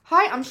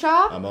Hi, I'm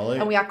Shah. I'm Ollie.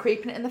 And we are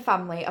Creeping It in the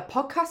Family, a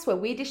podcast where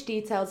we dish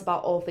details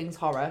about all things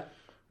horror.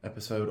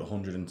 Episode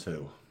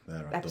 102.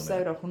 There, I've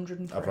Episode done it.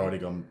 103. I've already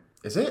gone...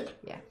 Is it?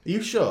 Yeah. Are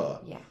you sure?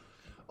 Yeah.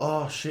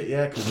 Oh, shit,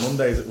 yeah, because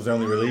Mondays it was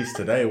only released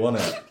today,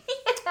 wasn't it?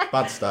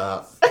 Bad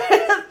start.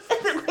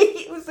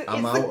 It's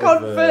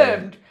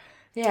confirmed.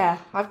 Yeah,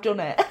 I've done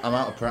it. I'm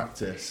out of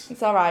practice.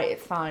 It's alright,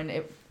 it's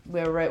fine.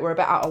 We're a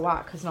bit out of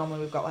whack because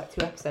normally we've got like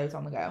 2 episodes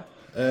on the go.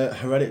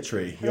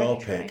 Hereditary, your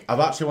pick.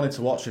 I've actually wanted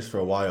to watch this for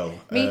a while.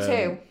 Me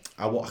too.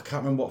 I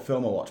can't remember what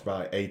film I watched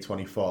by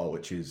A24,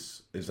 which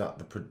is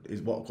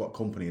what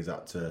company is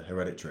that to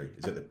Hereditary?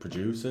 Is it the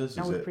producers?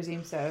 I would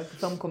presume so. The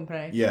film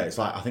company. Yeah,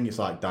 I think it's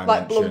like Dimension.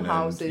 Like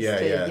Blumhouse's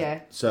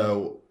yeah.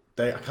 So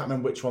I can't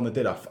remember which one they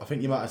did. I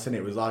think you might have seen it.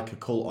 It was like a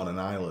cult on an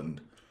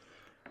island.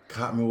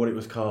 Can't remember what it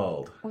was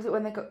called. Was it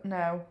when they got...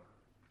 No.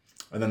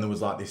 And then there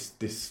was like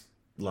this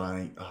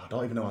like, I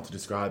don't even know how to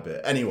describe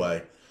it.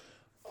 Anyway...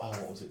 Oh,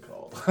 what was it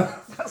called?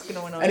 That's going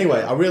to annoy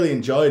Anyway, I really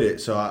enjoyed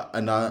it.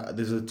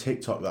 There's a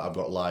TikTok that I've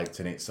got liked,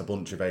 and it's a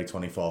bunch of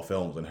A24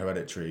 films and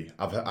Hereditary.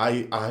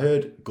 I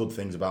heard good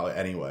things about it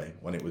anyway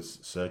when it was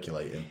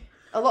circulating.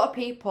 A lot of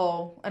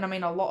people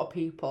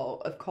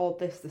have called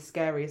this the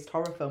scariest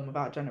horror film of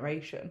our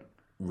generation.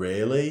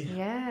 Really?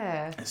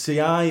 Yeah. See,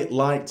 I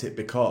liked it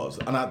because,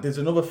 there's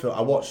another film.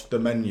 I watched The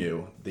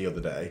Menu the other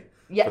day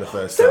for the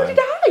first time. So did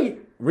I.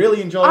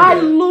 Really enjoyed it. I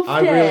loved it. I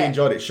really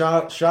enjoyed it.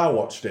 Shah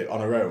watched it on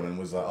her own and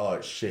was like, oh,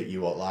 it's shit,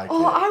 you won't like it.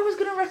 Oh, I was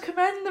going to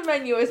recommend The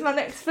Menu as my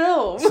next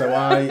film. So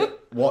I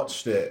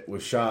watched it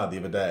with Shah the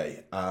other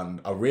day and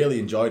I really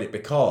enjoyed it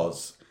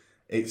because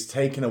it's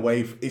taken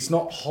away... It's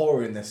not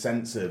horror in the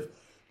sense of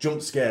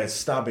jump scares,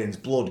 stabbings,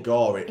 blood,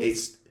 gore.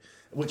 It's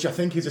which I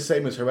think is the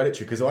same as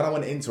Hereditary, because when I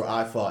went into it,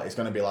 I thought it's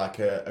going to be like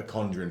a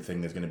Conjuring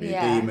thing. There's going to be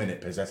a demon,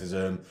 it possesses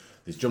them,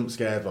 there's jump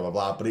scares, blah, blah,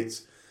 blah.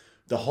 But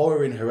the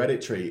horror in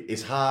Hereditary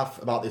is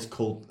half about this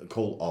cult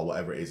or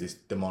whatever it is, this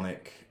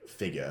demonic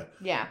figure.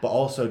 Yeah. But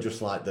also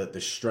just like the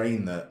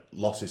strain that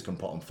losses can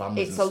put on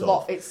families and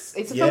stuff. It's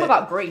a film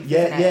about grief,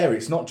 isn't it? Yeah,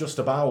 it's not just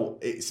about...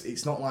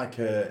 It's not like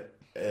a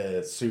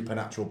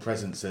supernatural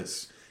presence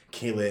that's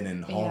killing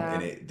and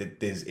haunting it.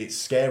 It's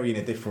scary in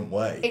a different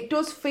way. It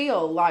does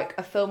feel like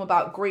a film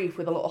about grief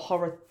with a lot of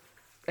horror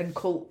and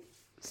cult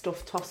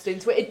stuff tossed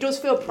into it. It does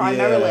feel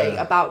primarily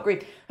about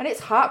grief, and it's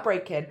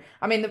heartbreaking.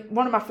 I mean,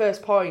 one of my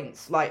first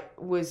points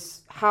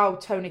was how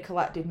Toni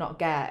Collette did not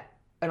get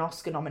an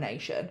Oscar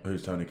nomination.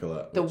 Who's Toni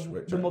Collette?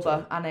 The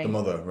mother, Annie. The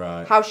mother,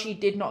 right. How she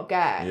did not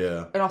get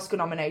an Oscar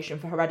nomination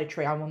for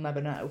Hereditary, I will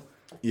never know.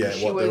 Yeah,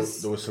 there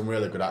was some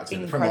really good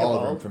acting incredible. from all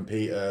of them, from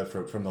Peter,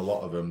 from a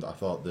lot of them. I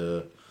thought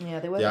the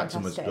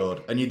acting was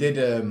good. And you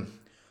did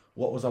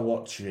what was I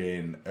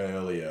watching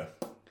earlier?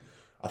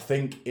 I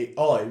think it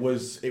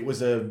was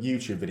a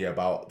YouTube video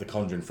about the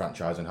Conjuring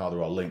franchise and how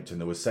they're all linked,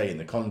 and they were saying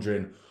the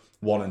Conjuring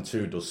 1 and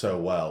 2 does so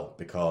well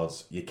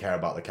because you care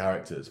about the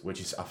characters,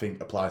 which I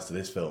think applies to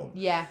this film.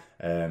 Yeah.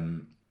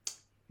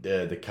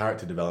 The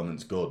character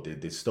development's good.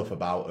 There's stuff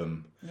about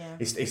them. Yeah.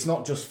 It's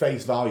not just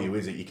face value,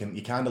 is it?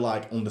 You kind of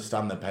like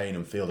understand the pain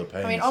and feel the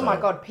pain. I mean, oh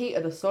my God, Peter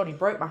the son, he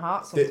broke my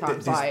heart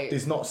sometimes.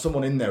 There's not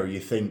someone in there who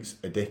you think's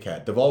a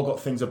dickhead. They've all got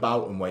things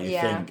about them where you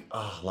think,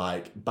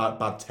 like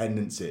bad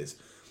tendencies.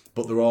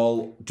 But they're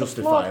all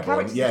justifiable.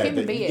 And,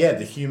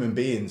 the human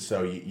beings.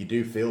 So you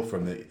do feel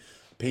from the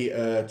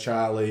Peter,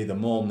 Charlie, the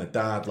mum, the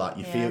dad. Like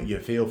you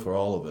feel for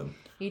all of them.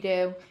 You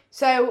do.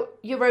 So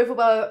your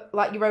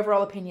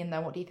overall opinion,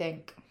 then, what do you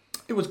think?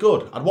 It was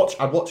good. I'd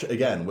watch it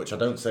again, which I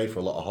don't say for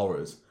a lot of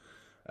horrors.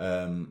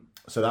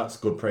 So that's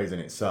good praise in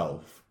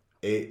itself.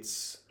 It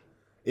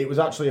was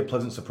actually a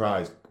pleasant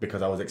surprise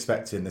because I was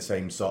expecting the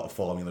same sort of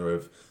formula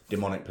of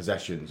demonic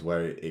possessions,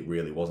 where it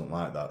really wasn't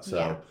like that.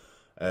 So.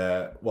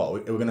 We're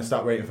going to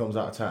start rating films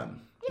out of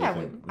 10?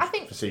 Yeah, I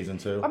think for season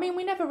 2. I mean,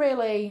 we never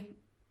really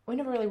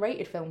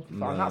rated films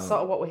before, and that's sort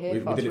of what we're here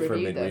for. We did it for a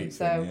midweek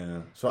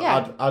thing,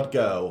 yeah. I'd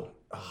go.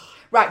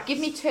 Right, give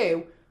me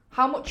 2.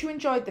 How much you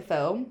enjoyed the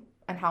film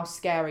and how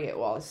scary it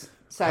was.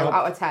 So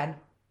out of 10.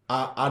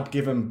 I'd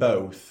give them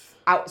both.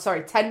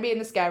 10 being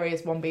the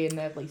scariest, 1 being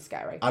the least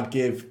scary. I'd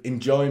give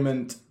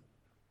enjoyment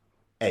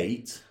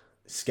 8,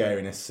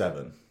 scariness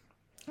 7.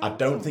 I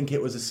don't think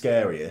it was the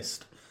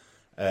scariest.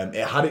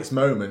 It had its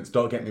moments,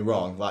 don't get me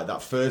wrong, like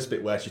that first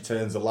bit where she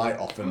turns the light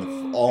off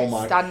and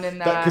standing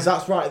there. Because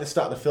that's right at the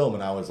start of the film,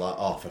 and I was like,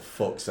 oh, for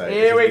fuck's sake.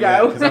 Here we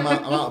go. Because I'm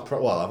out of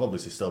I've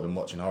obviously still been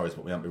watching horrors,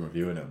 but we haven't been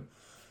reviewing them.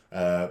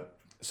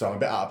 So I'm a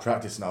bit out of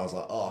practice, and I was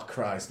like, oh,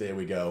 Christ, here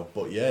we go.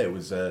 But yeah, it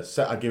was,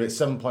 I'd give it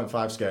 7.5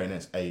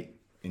 scariness, 8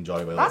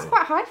 enjoyability. That's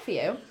quite high for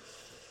you.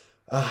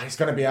 It's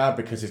going to be hard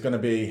because it's going to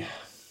be...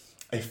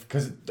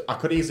 Because I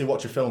could easily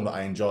watch a film that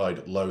I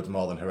enjoyed loads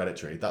more than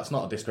Hereditary. That's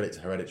not a discredit to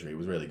Hereditary. It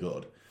was really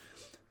good.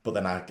 But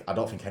then I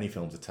don't think any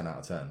film's a 10 out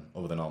of 10,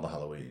 other than all the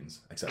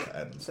Halloweens, except for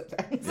Ends.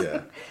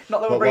 Yeah.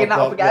 Not that we're bringing that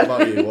up again.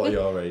 What about you? What are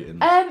your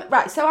ratings?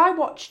 Right, so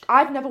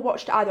I've never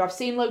watched it either. I've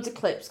seen loads of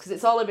clips, because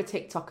it's all over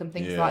TikTok and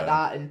things like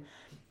that. And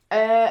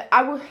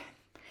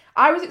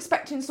I was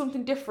expecting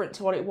something different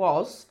to what it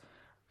was.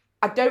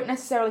 I don't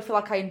necessarily feel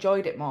like I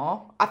enjoyed it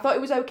more. I thought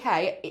it was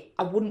okay.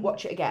 I wouldn't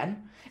watch it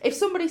again. If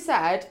somebody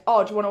said,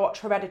 "Oh, do you want to watch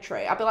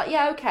Hereditary?" I'd be like,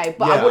 "Yeah, okay,"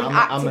 but I wouldn't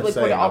actively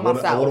put it on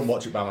myself. I wouldn't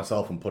watch it by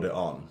myself and put it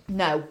on.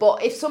 No,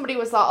 but if somebody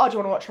was like, "Oh, do you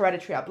want to watch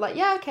Hereditary?" I'd be like,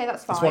 "Yeah, okay,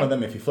 that's fine." It's one of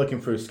them. If you're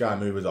flicking through Sky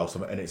Movies or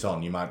something and it's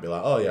on, you might be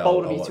like, "Oh yeah."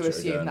 Bold of I'll you watch to it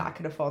assume again. that I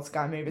can afford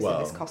Sky Movies in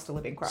this cost of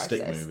living crisis.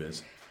 Stick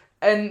movies.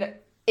 And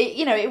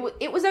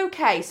it was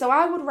okay. So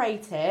I would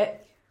rate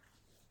it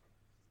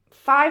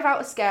 5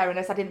 out of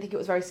scariness. I didn't think it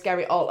was very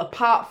scary at all,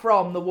 apart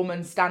from the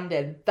woman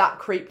standing. That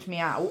creeped me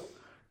out.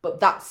 But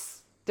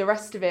that's the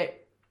rest of it.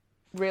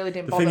 Really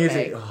didn't bother me.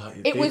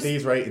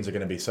 These ratings are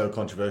going to be so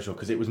controversial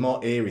because it was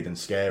more eerie than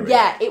scary.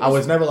 Yeah, I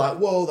was never like,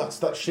 whoa,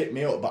 that shit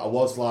me up. But I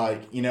was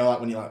like, like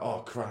when you're like,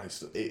 oh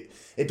Christ,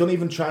 it don't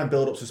even try and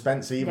build up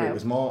suspense either.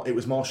 No. It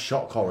was more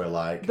shock horror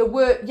like. The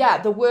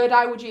word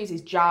I would use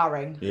is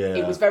jarring. Yeah.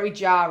 It was very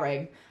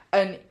jarring,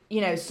 and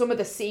some of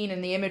the scene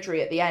and the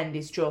imagery at the end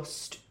is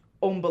just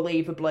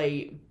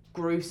unbelievably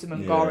gruesome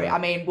and gory. I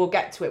mean, we'll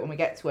get to it when we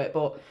get to it,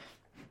 but.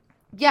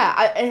 Yeah,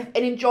 an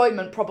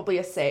enjoyment, probably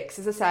a 6.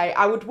 As I say,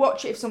 I would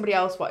watch it if somebody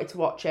else wanted to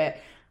watch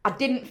it. I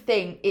didn't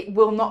think it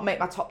will not make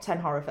my top 10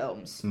 horror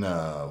films.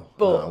 No.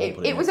 But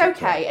it was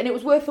okay, and it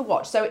was worth a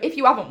watch. So if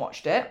you haven't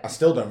watched it... I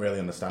still don't really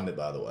understand it,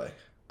 by the way.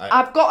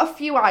 I've got a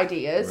few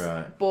ideas,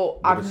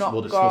 but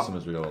we'll discuss them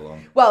as we go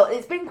along. Well,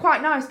 it's been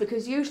quite nice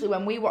because usually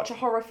when we watch a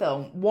horror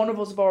film, one of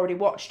us have already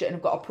watched it and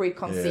have got a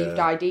preconceived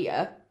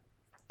idea.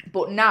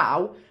 But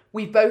now...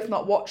 we've both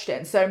not watched it,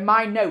 and so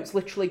my notes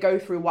literally go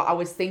through what I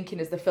was thinking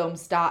as the film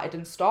started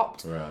and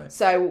stopped. Right.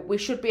 So we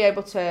should be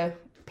able to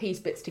piece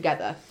bits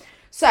together.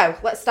 So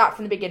let's start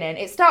from the beginning.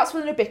 It starts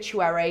with an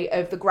obituary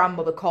of the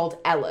grandmother called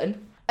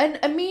Ellen, and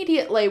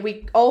immediately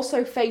we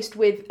also faced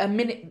with a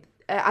minute.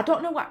 I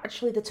don't know what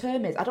actually the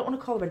term is. I don't want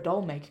to call her a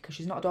doll maker because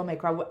she's not a doll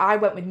maker. I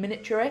went with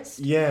miniaturist.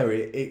 Yeah,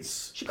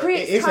 it's she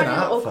creates it is tiny an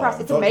art little form. crafts.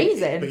 It's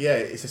amazing. But yeah,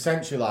 it's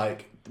essentially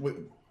like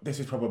this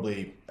is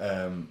probably.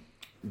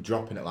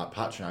 Dropping it like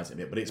patronising a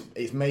bit, but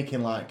it's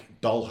making like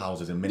doll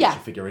houses and miniature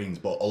figurines,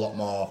 but a lot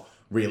more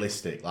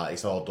realistic. Like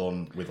it's all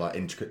done with like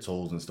intricate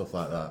tools and stuff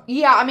like that.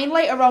 Yeah, I mean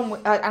later on,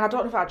 and I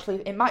don't know if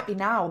actually it might be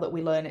now that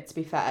we learn it. To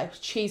be fair,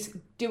 she's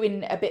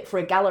doing a bit for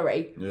a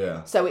gallery.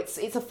 Yeah. So it's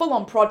a full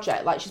on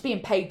project. Like she's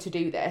being paid to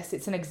do this.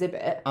 It's an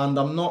exhibit. And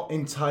I'm not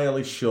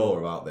entirely sure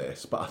about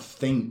this, but I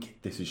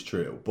think this is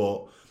true.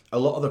 But a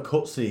lot of the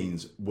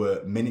cutscenes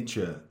were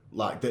miniature.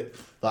 Like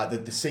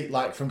the scene,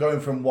 like from going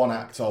from one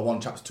act or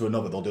one chapter to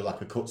another, they'll do like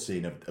a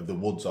cutscene of the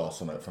woods or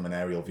something from an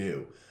aerial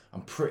view.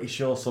 I'm pretty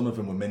sure some of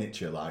them were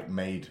miniature, like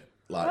made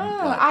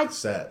like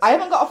sets. I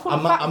haven't got a full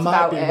fact about it. I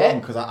might be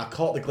wrong because I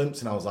caught the glimpse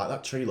and I was like,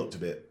 that tree looked a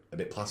bit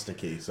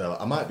plasticky, so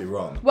I might be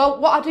wrong. Well,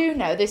 what I do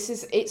know,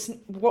 it's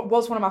what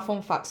was one of my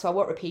fun facts, so I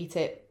won't repeat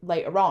it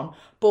later on.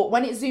 But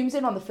when it zooms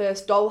in on the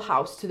first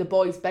dollhouse to the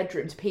boy's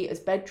bedroom, to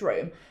Peter's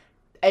bedroom.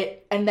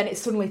 And then it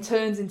suddenly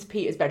turns into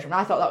Peter's bedroom.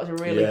 I thought that was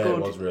a really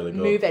good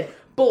move in.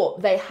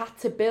 But they had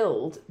to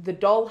build the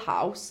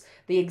dollhouse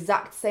the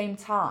exact same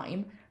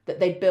time that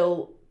they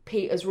built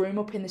Peter's room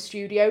up in the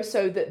studio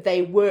so that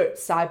they worked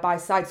side by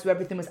side. So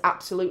everything was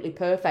absolutely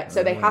perfect.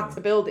 So they had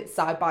to build it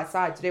side by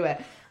side to do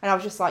it. And I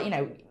was just like,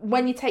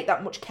 when you take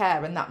that much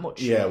care and that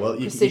much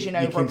precision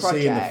over a project. You can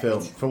see in the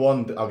film, for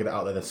one, I'll get it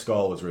out there, the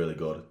score was really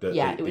good. The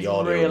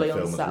audio really in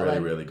the film was really,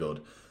 really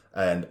good.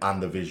 And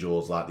the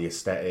visuals, like the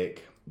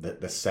aesthetic...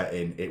 The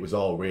setting, it was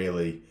all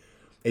really,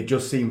 it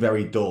just seemed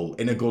very dull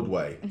in a good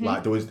way. Mm-hmm.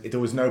 Like there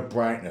was no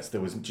brightness.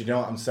 Do you know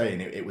what I'm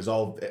saying? It was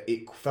all,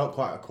 it felt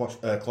quite a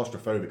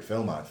claustrophobic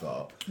film, I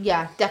thought.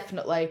 Yeah,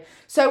 definitely.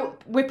 So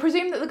we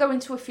presume that they're going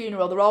to a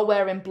funeral. They're all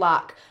wearing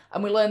black,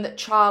 and we learn that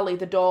Charlie,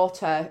 the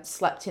daughter,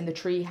 slept in the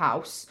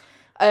treehouse.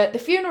 The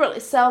funeral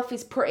itself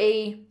is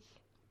pretty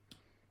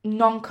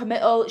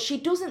non-committal. She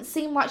doesn't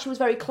seem like she was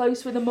very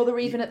close with her mother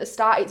even at the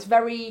start. It's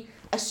very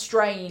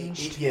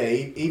estranged.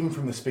 Even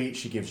from the speech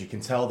she gives, you can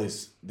tell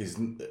this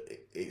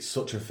it's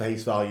such a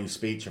face value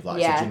speech of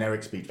like it's a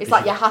generic speech. It's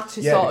like you had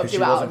to sort of do it. She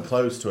wasn't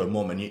close to her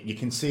mum, and you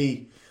can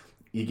see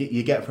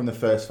you get from the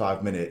first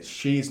 5 minutes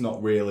she's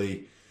not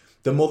really.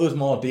 The mother's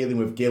more dealing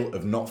with guilt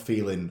of not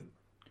feeling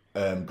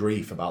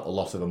grief about the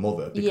loss of a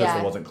mother because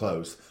they wasn't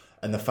close,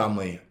 and the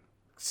family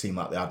seemed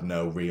like they had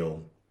no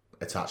real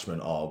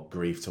attachment or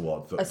grief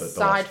towards the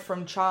loss.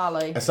 From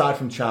Charlie. Aside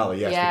from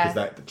Charlie, yes,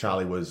 because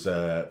Charlie was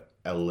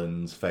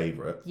Ellen's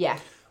favourite. Yeah.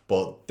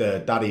 But the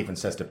dad even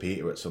says to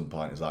Peter at some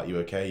point, he's like, "You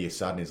okay? You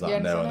sad?" And he's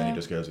like, "No," and then he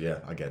just goes, "Yeah,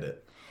 I get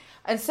it."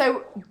 And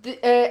so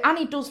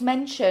Annie does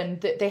mention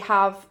that they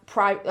have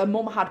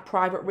mum had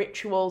private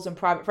rituals and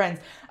private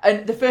friends.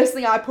 And the first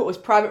thing I put was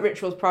private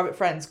rituals, private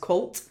friends,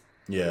 cult.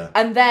 Yeah.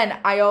 And then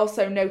I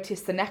also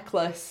noticed the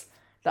necklace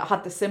that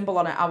had the symbol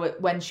on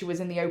it when she was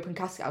in the open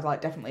casket. I was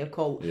like, definitely a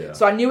cult. Yeah.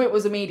 So I knew it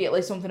was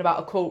immediately something about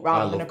a cult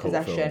rather than a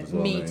possession.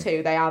 Well, me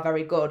too. They are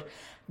very good.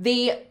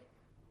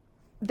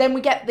 Then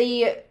we get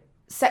the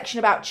section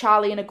about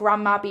Charlie and her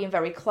grandma being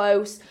very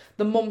close.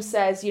 The mum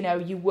says,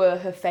 you were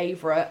her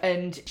favourite,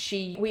 and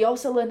we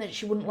also learned that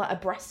she wouldn't let her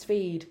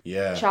breastfeed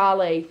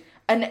Charlie.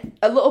 And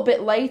a little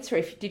bit later,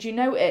 did you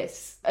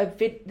notice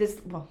there's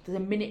a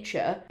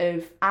miniature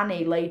of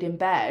Annie laid in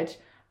bed,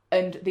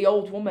 and the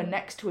old woman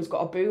next to her's got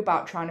a boob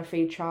out trying to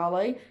feed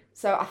Charlie.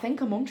 So I think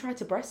her mum tried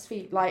to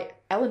breastfeed, like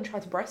Ellen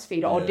tried to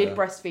breastfeed her, or did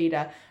breastfeed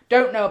her.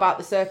 Don't know about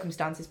the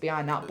circumstances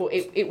behind that, but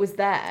it was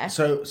there.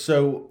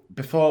 So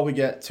before we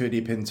get too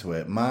deep into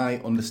it, my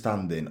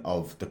understanding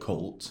of the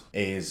cult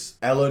is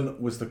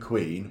Ellen was the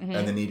queen,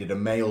 and they needed a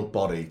male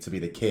body to be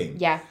the king.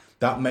 Yeah.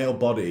 That male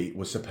body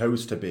was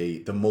supposed to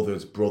be the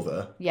mother's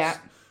brother. Yeah.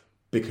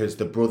 Because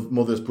the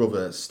mother's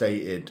brother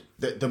stated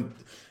that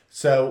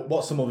So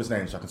what's the mother's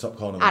name so I can stop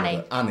calling her Annie.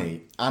 mother?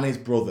 Annie. Annie's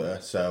brother,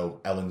 so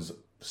Ellen's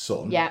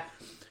son. Yeah.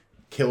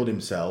 Killed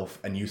himself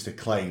and used to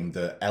claim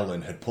that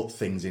Ellen had put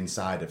things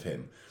inside of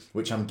him,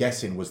 which I'm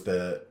guessing was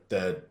the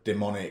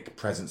demonic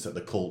presence that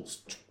the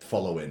cult's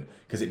following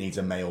because it needs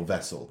a male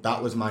vessel.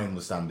 That was my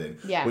understanding.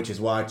 Yeah. Which is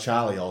why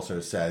Charlie also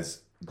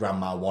says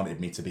Grandma wanted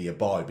me to be a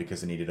boy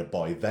because they needed a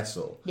boy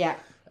vessel. Yeah.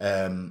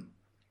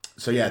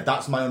 So yeah,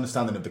 that's my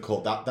understanding of the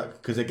cult. That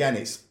because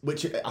again,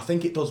 which I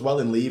think it does well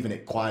in leaving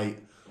it quite.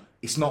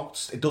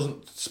 It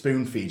doesn't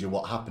spoon feed you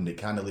what happened. It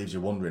kind of leaves you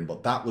wondering.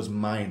 But that was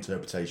my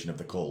interpretation of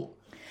the cult.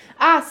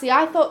 See,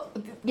 I thought,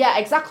 yeah,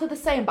 exactly the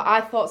same, but I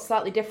thought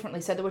slightly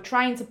differently. So they were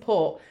trying to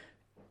put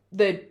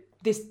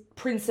this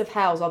Prince of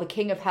Hell's or the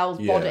King of Hell's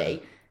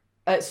body,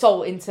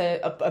 soul into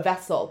a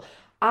vessel.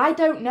 I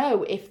don't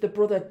know if the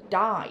brother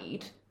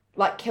died,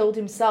 like killed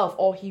himself,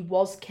 or he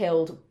was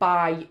killed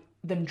by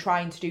them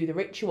trying to do the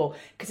ritual.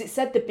 Because it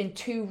said there'd been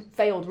 2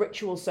 failed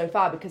rituals so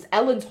far because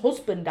Ellen's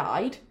husband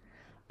died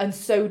and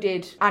so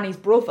did Annie's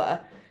brother.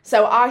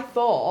 So I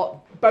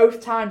thought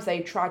both times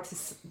they tried to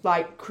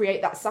like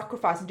create that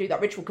sacrifice and do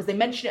that ritual because they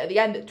mentioned it at the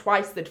end that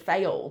twice they'd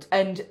failed.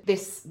 And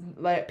this,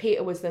 like,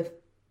 Peter was the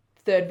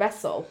 3rd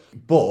vessel.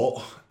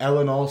 But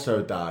Ellen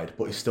also died,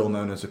 but is still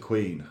known as a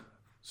queen.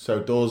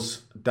 So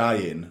does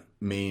dying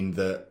mean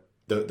that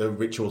the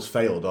ritual's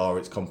failed or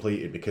it's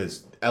completed?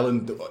 Because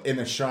Ellen, in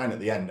a shrine at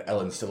the end,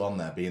 Ellen's still on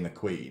there being the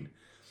queen.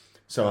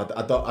 So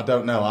I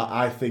don't know.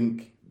 I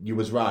think you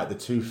was right. The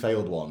 2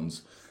 failed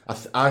ones.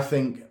 I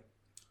think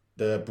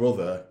the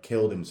brother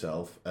killed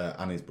himself.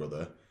 Annie's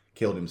brother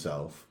killed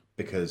himself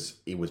because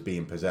he was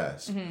being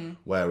possessed. Mm-hmm.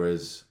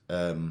 Whereas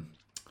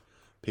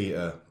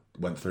Peter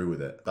went through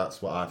with it.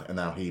 That's what and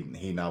now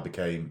he now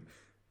became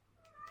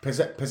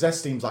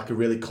possessed. Seems like a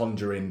really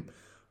conjuring,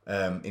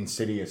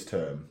 insidious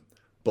term.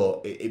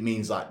 But it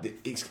means like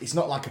it's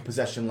not like a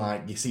possession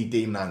like you see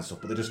Demon Eye and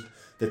stuff, but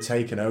they're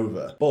taken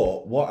over.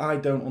 But what I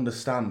don't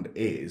understand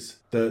is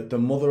the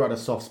mother had a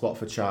soft spot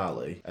for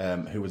Charlie,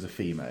 who was a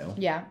female.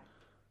 Yeah.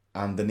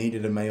 And they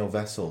needed a male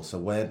vessel. So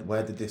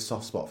where did this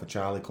soft spot for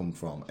Charlie come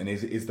from? And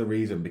is the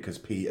reason because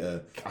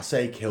Peter, I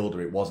say killed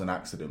her, it was an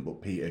accident,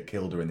 but Peter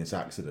killed her in this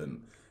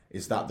accident.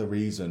 Is that the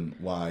reason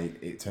why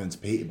it turned to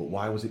Peter? But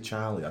why was it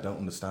Charlie? I don't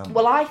understand.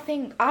 Well, I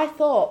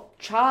thought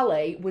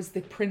Charlie was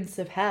the Prince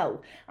of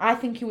Hell. I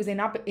think he was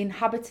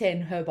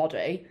inhabiting her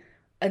body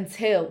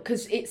until...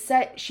 Because it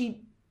said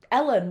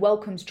Ellen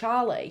welcomes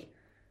Charlie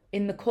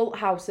in the cult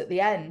house at the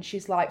end.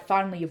 She's like,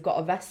 finally, you've got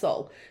a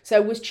vessel. So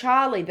was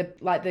Charlie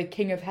the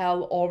King of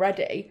Hell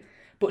already?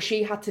 But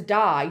she had to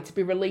die to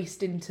be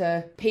released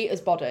into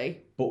Peter's body.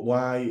 But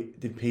why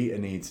did Peter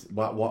need...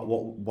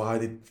 Why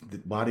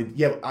did...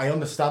 Yeah, I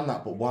understand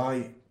that, but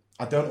why...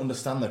 I don't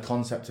understand the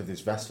concept of this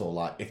vessel.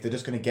 Like, if they're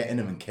just going to get in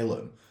him and kill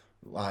him,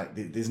 like,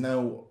 there's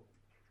no...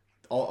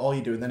 All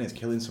you're doing then is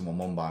killing someone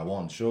one by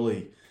one.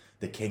 Surely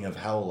the King of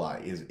Hell,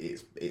 like,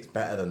 it's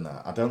better than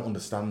that. I don't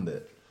understand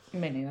it.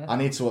 Me neither. I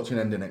need to watch an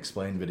End and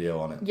Explain video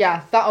on it.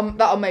 Yeah,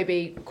 that'll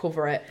maybe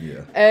cover it.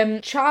 Yeah.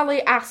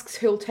 Charlie asks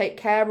who'll take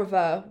care of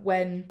her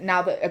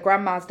now that her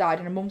grandma's died,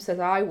 and her mum says,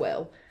 I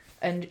will.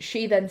 And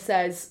she then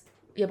says,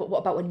 yeah, but what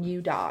about when you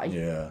die?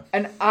 Yeah.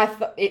 And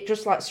it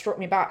just like struck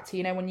me back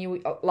to, when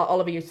you, like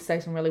Oliver used to say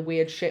some really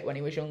weird shit when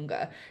he was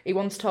younger. He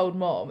once told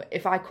Mum,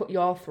 if I cut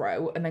your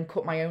throat and then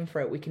cut my own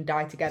throat, we can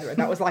die together. And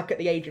that was like at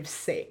the age of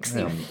 6.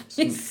 Yeah,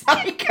 You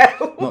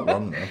psycho. Not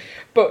wrong though.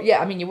 But yeah,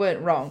 I mean, you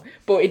weren't wrong.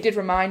 But it did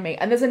remind me.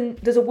 And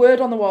there's a word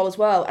on the wall as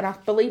well. And I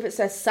believe it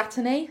says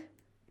satony,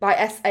 like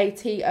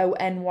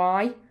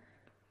Satony.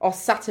 Or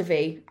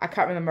Satavi. I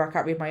can't remember. I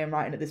can't read my own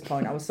writing at this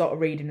point. I was sort of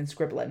reading and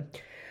scribbling.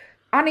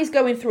 Annie's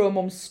going through her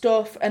mum's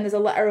stuff, and there's a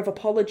letter of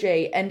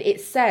apology, and it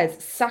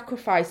says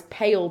sacrifice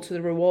pale to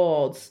the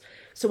rewards.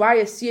 So I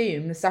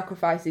assume the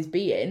sacrifice is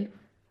being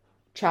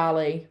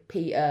Charlie,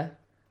 Peter,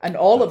 and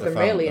all of them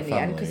really in the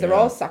end, because they're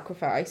all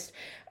sacrificed.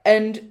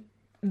 And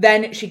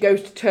then she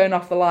goes to turn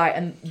off the light,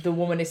 and the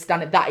woman is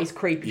standing. That is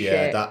creepy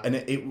shit. Yeah, and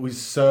it was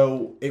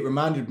so... It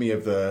reminded me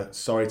of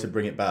sorry to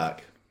bring it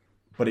back,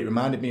 but it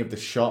reminded me of the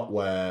shot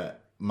where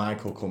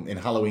Michael in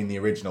Halloween the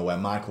original, where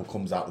Michael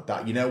comes out with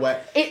that,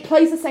 where... It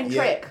plays the same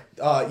trick.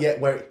 Yeah,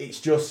 where it's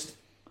just...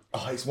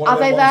 Oh, it's one Are of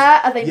them they ones-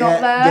 there? Are they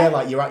not there? Yeah,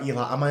 like you're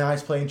like, are my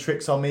eyes playing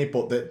tricks on me?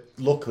 But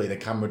luckily the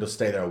camera does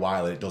stay there a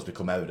while, and it does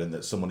become evident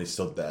that someone is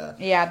stood there.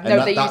 Yeah, And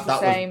no, they use the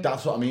same.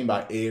 That's what I mean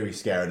by eerie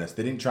scariness.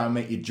 They didn't try and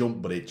make you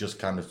jump, but it just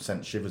kind of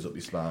sent shivers up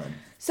your spine.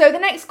 So the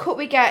next cut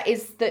we get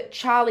is that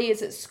Charlie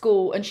is at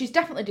school and she's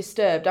definitely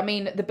disturbed. I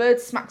mean, the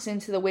bird smacks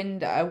into the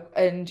window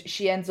and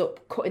she ends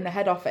up cutting the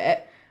head off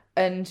it.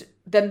 And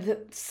then the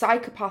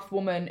psychopath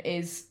woman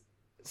is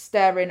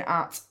staring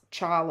at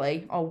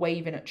Charlie or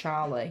waving at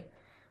Charlie.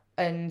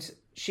 And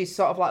she's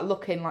sort of like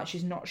looking like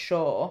she's not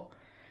sure.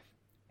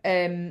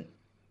 The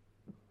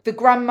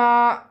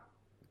grandma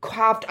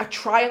carved a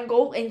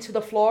triangle into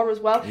the floor as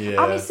well.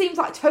 Yeah. Annie seems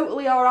like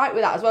totally all right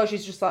with that as well.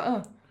 She's just like,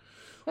 oh.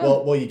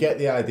 Well, you get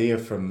the idea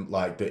from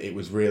like that it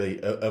was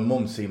really her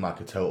mum seemed like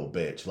a total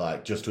bitch,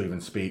 like just to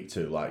even speak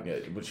to,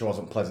 like, but she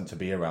wasn't pleasant to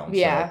be around.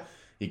 Yeah. So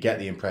you get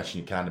the impression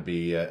you kind of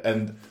be,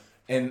 and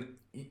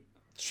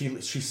she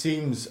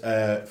seems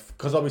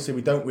because obviously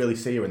we don't really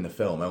see her in the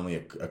film, only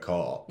a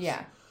corpse.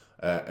 Yeah.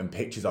 And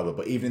pictures of her,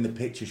 but even in the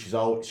picture,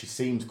 she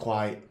seems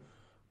quite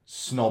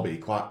snobby,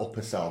 quite up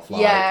herself.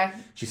 Like, Yeah.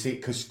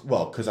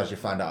 Because as you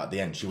find out at the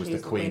end, she was the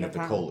queen of the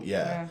cult.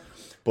 Yeah. Yeah.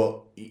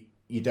 But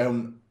you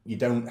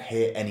don't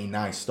hear any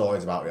nice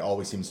stories about it. It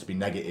always seems to be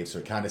negative. So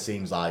it kind of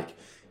seems like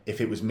if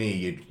it was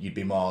me, you'd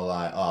be more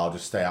like, oh, I'll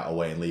just stay out of the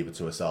way and leave her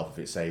to herself if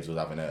it saves us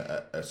having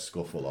a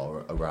scuffle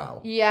or a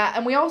row. Yeah,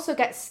 and we also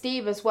get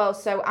Steve as well,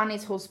 so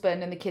Annie's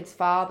husband and the kid's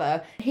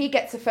father. He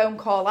gets a phone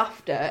call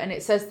after, and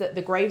it says that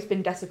the grave's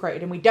been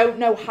desecrated, and we don't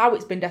know how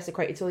it's been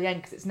desecrated till the end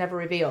because it's never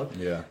revealed.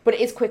 Yeah. But it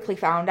is quickly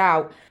found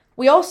out.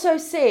 We also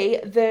see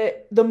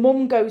that the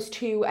mum goes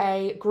to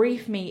a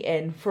grief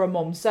meeting for a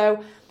mum,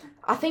 so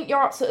I think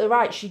you're absolutely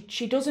right.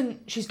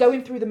 She's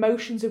going through the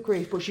motions of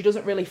grief, but she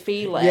doesn't really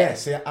feel it. Yeah,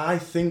 see, I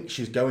think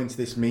she's going to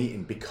this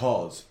meeting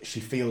because she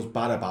feels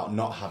bad about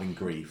not having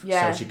grief.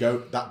 Yeah. So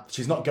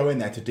she's not going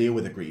there to deal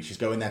with the grief. She's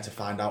going there to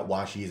find out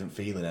why she isn't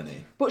feeling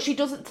any. But she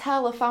doesn't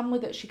tell her family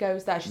that she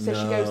goes there. She says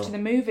she No. goes to the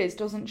movies,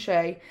 doesn't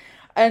she?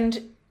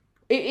 And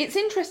it's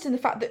interesting the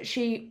fact that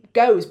she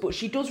goes, but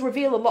she does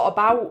reveal a lot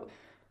about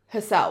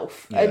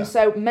herself. Yeah. And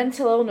so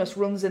mental illness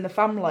runs in the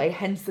family,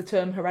 hence the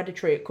term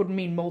hereditary. It could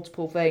mean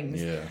multiple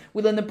things. Yeah.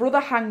 Well, then the brother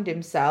hanged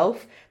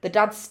himself, the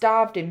dad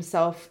starved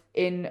himself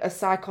in a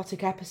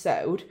psychotic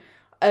episode,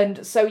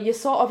 and so you're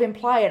sort of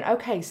implying,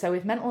 okay, so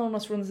if mental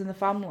illness runs in the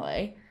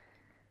family,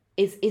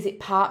 is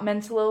it part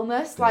mental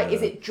illness? Like, Yeah.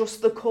 is it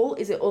just the cult?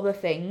 Is it other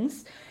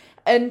things?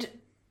 And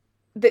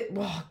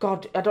oh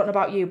God, I don't know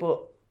about you,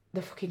 but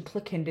the fucking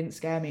clicking didn't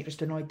scare me. It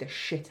just annoyed the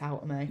shit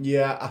out of me.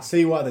 Yeah, I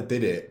see why they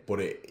did it, but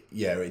it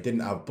didn't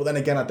have. But then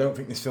again, I don't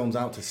think this film's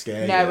out to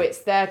scare you. No, it's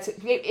there to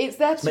make you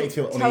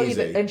feel tell you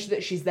uneasy.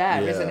 that she's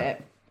there, Yeah. isn't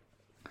it?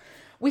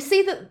 We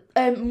see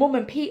that Mum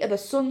and Peter, the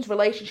son's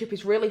relationship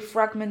is really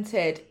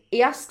fragmented.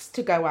 He asks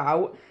to go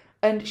out,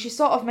 and she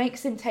sort of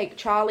makes him take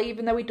Charlie,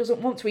 even though he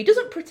doesn't want to. He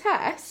doesn't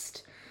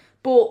protest,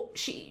 but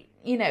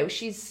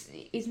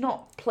he's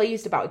not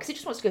pleased about it because he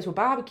just wants to go to a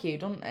barbecue,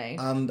 doesn't he?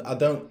 And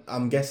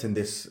I'm guessing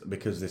this,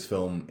 because this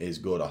film is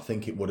good, I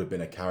think it would have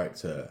been a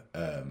character,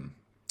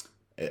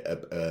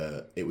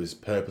 it was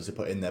purposely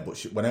put in there, but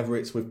whenever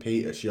it's with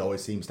Peter, she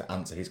always seems to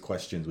answer his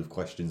questions with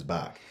questions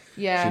back.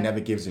 Yeah. She never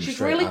gives him She's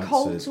straight really answers.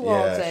 cold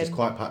towards She's him.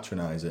 quite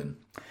patronising.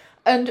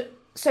 And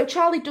so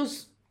Charlie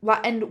does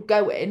end up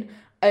going,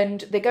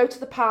 and they go to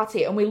the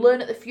party, and we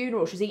learn at the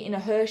funeral she's eating a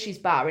Hershey's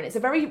bar, and it's a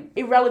very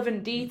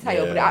irrelevant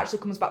detail, but it Yeah. actually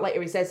comes back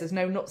later. He says there's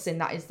no nuts in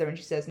that, is there? And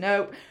she says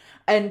no.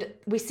 And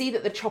we see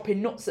that they're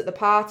chopping nuts at the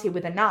party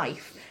with a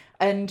knife,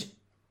 and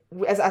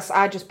as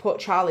I just put,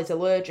 Charlie's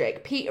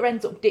allergic. Peter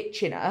ends up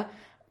ditching her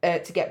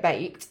to get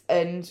baked,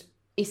 and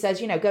he says,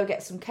 go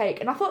get some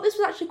cake. And I thought this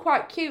was actually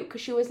quite cute,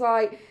 because she was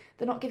like,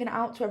 they're not giving it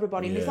out to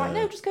everybody. And he's like,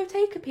 no, just go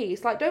take a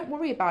piece. Like, don't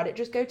worry about it.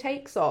 Just go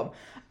take some.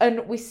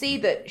 And we see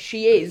that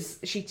she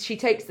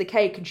takes the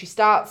cake, and she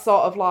starts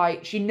sort of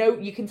like,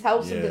 you can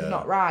tell something's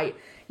not right.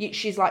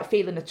 She's like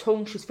feeling her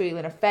tongue. She's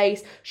feeling her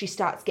face. She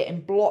starts getting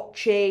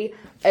blotchy.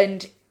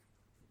 And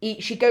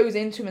she goes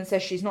into him and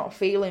says she's not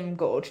feeling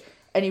good.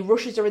 And he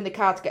rushes her in the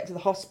car to get to the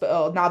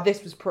hospital. Now,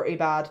 this was pretty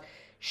bad.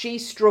 She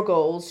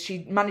struggles.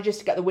 She manages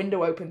to get the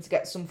window open to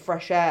get some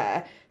fresh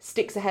air,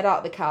 sticks her head out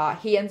of the car.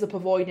 He ends up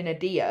avoiding a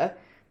deer,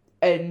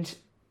 and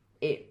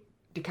it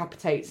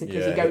decapitates her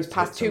because he goes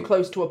past too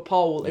close to a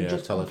pole and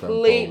just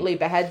completely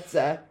beheads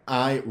her.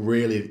 I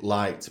really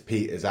liked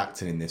Peter's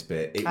acting in this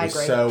bit. It was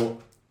agree.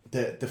 so...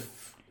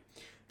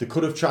 They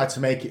could have tried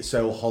to make it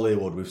so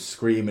Hollywood with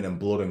screaming and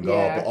blood and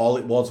gore, but all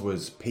it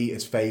was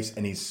Peter's face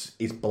and his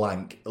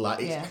blank. Like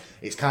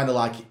it's kind of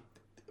like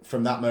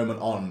from that moment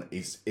on,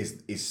 he's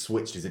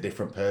switched as a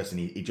different person.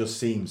 He just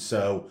seems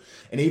so...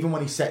 And even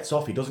when he sets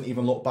off, he doesn't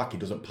even look back. He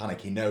doesn't panic.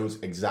 He knows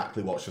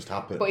exactly what's just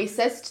happened. But he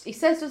says,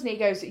 doesn't he? He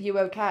goes, "Are you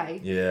okay?"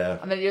 Yeah.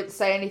 And then he doesn't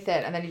say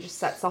anything, and then he just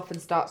sets off and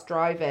starts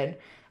driving.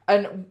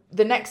 And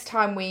the next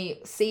time we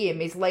see him,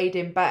 he's laid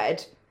in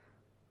bed,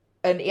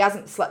 and he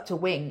hasn't slept a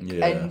wink.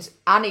 Yeah. And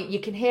Annie, you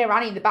can hear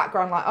Annie in the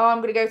background like, oh,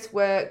 I'm going to go to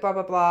work, blah,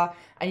 blah, blah.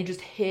 And you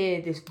just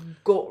hear this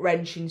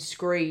gut-wrenching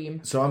scream.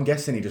 So I'm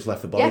guessing he just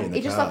left the body in the car. Yeah,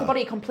 he just left the body.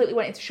 He completely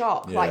went into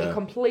shock. Yeah. Like, he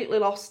completely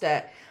lost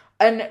it.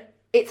 And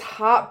it's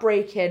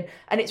heartbreaking.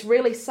 And it's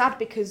really sad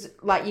because,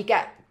 like, you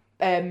get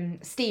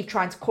Steve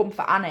trying to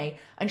comfort Annie,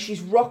 and she's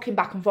rocking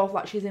back and forth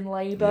like she's in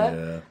labour.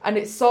 Yeah. And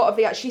it's sort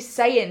of, she's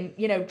saying,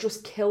 you know,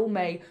 just kill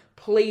me.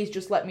 Please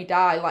just let me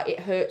die. Like,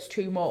 it hurts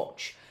too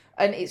much.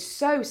 And it's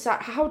so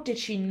sad. How did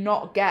she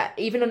not get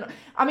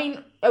I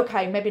mean,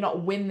 okay, maybe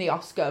not win the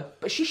Oscar,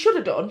 but she should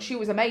have done. She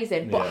was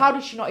amazing. But how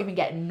did she not even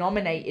get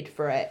nominated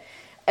for it?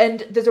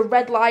 And there's a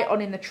red light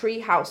on in the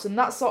treehouse, and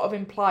that sort of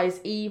implies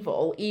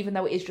evil, even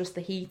though it is just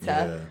the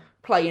heater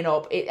playing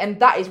up. And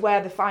that is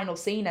where the final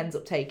scene ends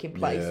up taking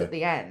place at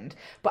the end.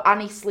 But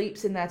Annie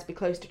sleeps in there to be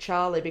close to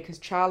Charlie because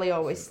Charlie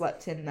always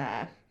slept in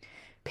there.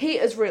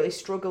 Peter's really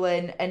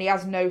struggling, and he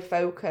has no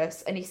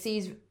focus, and he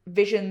sees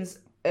visions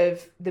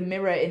of the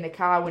mirror in the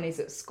car when he's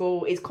at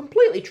school. He's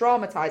completely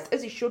traumatized,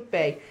 as he should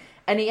be,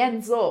 and he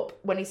ends up,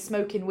 when he's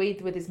smoking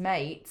weed with his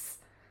mates,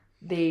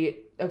 I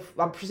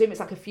presume it's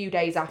like a few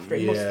days after,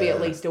 it must be at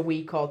least a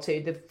week or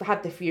two, they've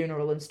had the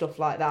funeral and stuff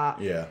like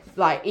that,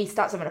 like he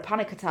starts having a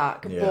panic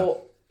attack,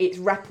 but it's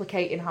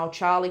replicating how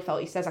Charlie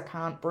felt. He says, I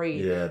can't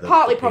breathe,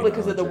 partly probably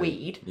because of the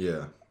weed,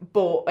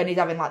 and he's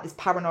having like this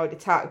paranoid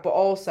attack, but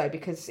also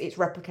because it's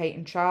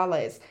replicating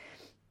Charlie's.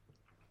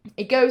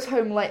 He goes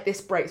home late.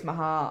 This breaks my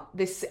heart.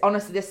 This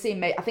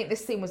scene I think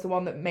this scene was the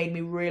one that made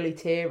me really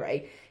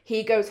teary.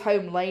 He goes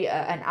home later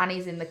and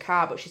Annie's in the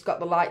car, but she's got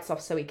the lights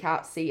off so he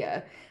can't see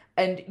her.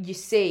 And you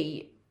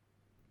see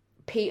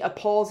Peter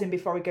pausing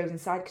before he goes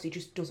inside because he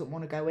just doesn't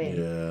want to go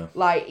in. Yeah.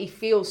 Like, he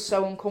feels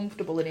so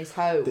uncomfortable in his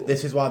home.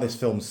 This is why this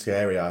film's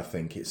scary, I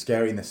think. It's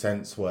scary in the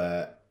sense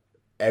where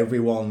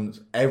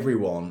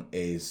everyone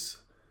is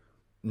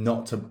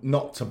not to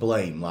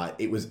blame. Like,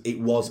 it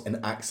was an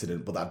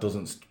accident, but that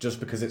doesn't,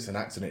 just because it's an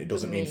accident, it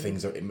doesn't mean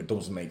it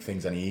doesn't make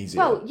things any easier.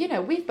 Well, you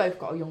know, we've both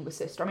got a younger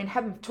sister. I mean,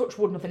 heaven touch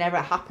wood, nothing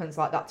ever happens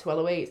like that to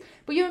Eloise.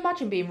 But you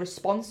imagine being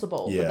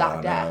responsible for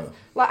that death.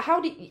 Like,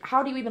 how do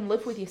you even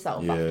live with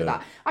yourself after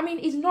that? I mean,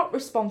 he's not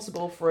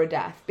responsible for a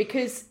death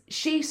because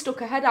she stuck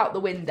her head out the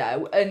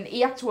window and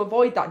he had to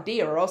avoid that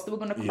deer or else they were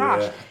going to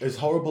crash. Yeah. As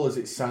horrible as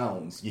it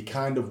sounds, you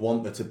kind of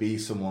want there to be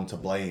someone to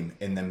blame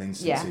in them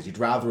instances. Yeah. You'd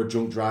rather a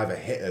drunk driver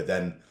hit her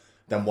than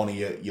one of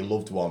your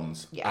loved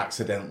ones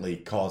accidentally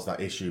cause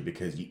that issue,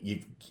 because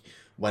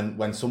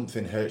when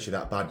something hurts you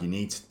that bad, you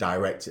need to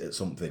direct it at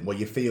something. Well,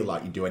 you feel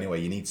like you do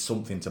anyway. You need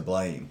something to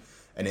blame,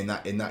 and in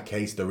that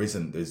case, there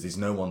isn't. There's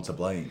no one to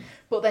blame.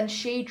 But then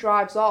she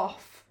drives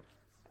off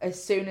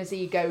as soon as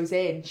he goes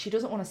in. She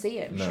doesn't want to see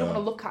him. No. She doesn't want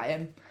to look at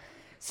him.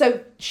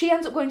 So she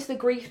ends up going to the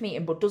grief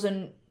meeting, but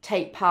doesn't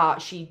take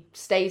part. She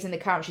stays in the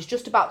car, and she's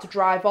just about to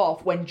drive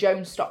off when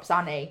Joan stops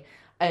Annie.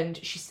 And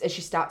as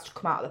she starts to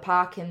come out of the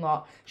parking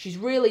lot, she's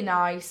really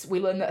nice. We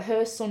learn that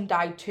her son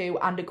died too,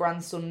 and her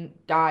grandson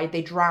died.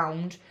 They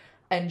drowned.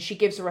 And she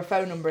gives her a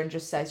phone number and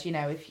just says, you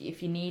know, if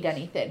you need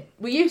anything.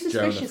 Were you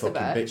suspicious of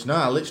her? Bitch. No,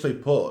 I literally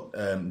put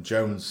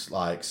Joan's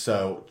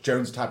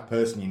Joan's type of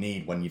person you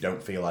need when you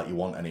don't feel like you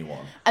want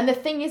anyone. And the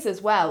thing is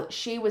as well,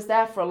 she was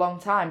there for a long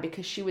time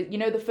because she was, you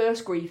know, the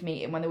first grief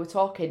meeting when they were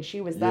talking,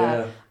 she was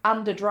there,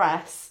 and her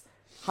dress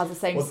has the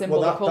same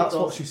symbol that that's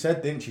what she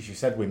said, didn't she? She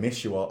said, we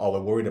miss you, or we're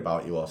worried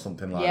about you, or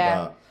something like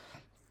that.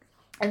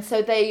 And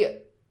so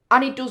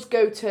Annie does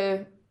go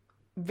to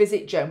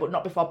visit Joan, but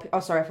not before,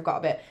 I forgot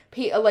a bit.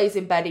 Peter lays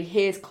in bed, he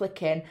hears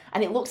clicking,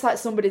 and it looks like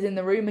somebody's in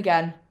the room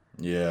again.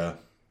 Yeah.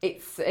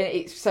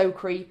 It's so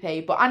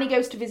creepy. But Annie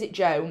goes to visit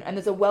Joan, and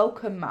there's a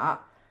welcome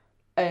mat,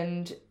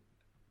 and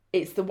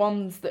it's the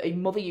ones that her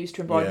mother used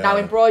to embroider. Yeah. Now,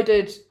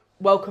 embroidered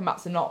welcome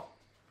mats are not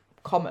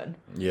common.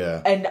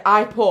 Yeah. And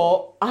I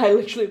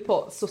literally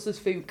put Susser's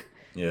Fook.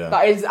 Yeah.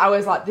 I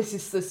was like,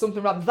 there's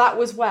something wrong. That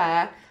was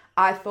where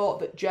I thought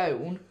that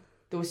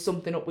there was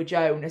something up with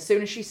Joan. As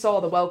soon as she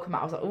saw the welcome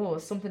mat, I was like, oh,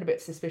 there's something a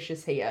bit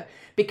suspicious here.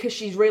 Because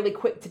she's really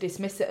quick to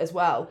dismiss it as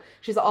well.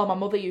 She's like, oh, my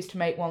mother used to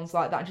make ones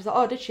like that. And she's like,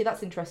 oh, did she?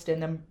 That's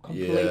interesting. Then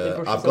completely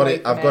brushes away from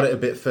it. I've got it a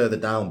bit further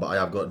down, but I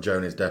have got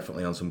Joan is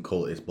definitely on some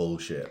cultist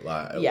bullshit.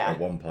 Like, at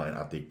one point,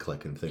 I did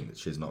click and think that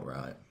she's not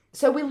right.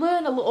 So we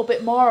learn a little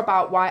bit more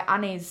about why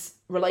Annie's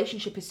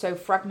relationship is so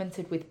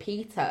fragmented with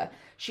Peter.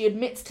 She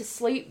admits to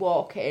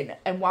sleepwalking,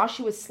 and while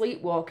she was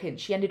sleepwalking,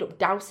 she ended up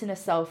dousing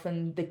herself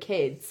and the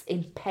kids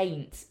in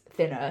paint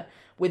thinner,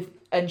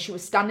 and she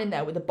was standing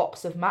there with a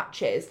box of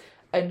matches,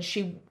 and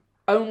she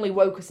only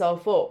woke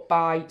herself up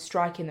by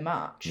striking the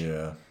match.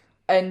 Yeah.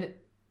 And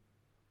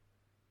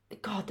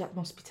God, that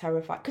must be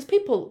terrifying, because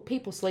people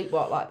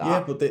sleepwalk like that.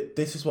 Yeah, but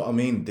this is what I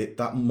mean.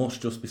 That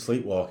must just be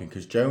sleepwalking,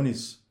 because Joan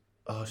is...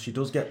 Oh, she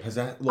does get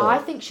possessed. Look. I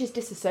think she's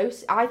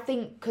disassociated. I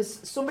think,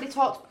 because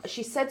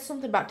she said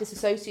something about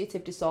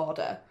dissociative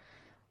disorder,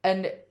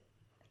 and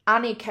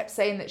Annie kept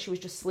saying that she was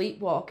just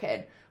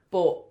sleepwalking,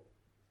 but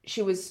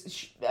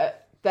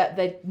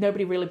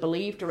nobody really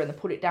believed her, and they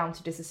put it down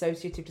to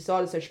dissociative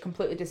disorder, so she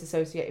completely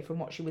disassociated from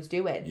what she was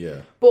doing.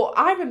 Yeah. But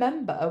I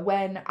remember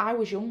when I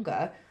was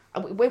younger,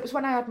 It was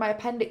when I had my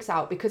appendix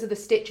out. Because of the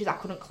stitches, I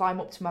couldn't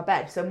climb up to my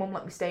bed. So Mum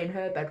let me stay in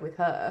her bed with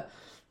her.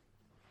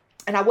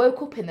 And I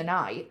woke up in the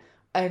night,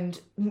 and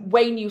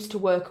Wayne used to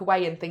work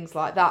away and things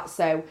like that.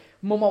 So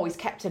Mum always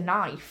kept a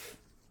knife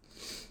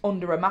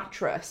under a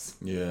mattress.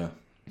 Yeah.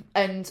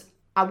 And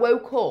I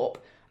woke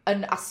up,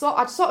 and I'd sort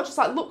of just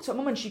like looked at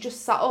Mum, and she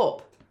just sat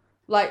up.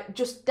 Like,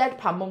 just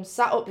deadpan. Mum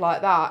sat up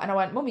like that. And I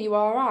went, Mum, are you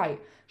all right?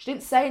 She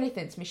didn't say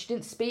anything to me. She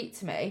didn't speak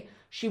to me.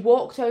 She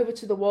walked over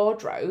to the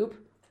wardrobe,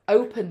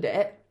 opened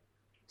it,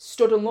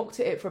 stood and looked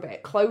at it for a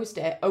bit, closed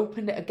it,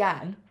 opened it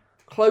again,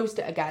 closed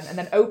it again, and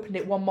then opened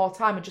it one more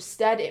time and just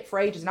stared at it for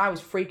ages. And I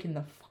was freaking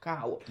the fuck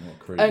out.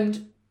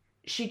 And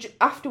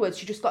afterwards,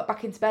 she just got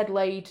back into bed,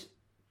 laid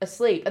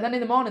asleep. And then in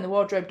the morning, the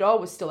wardrobe door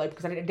was still open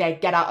because I didn't dare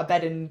get out of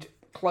bed and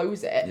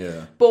close it.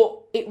 Yeah. But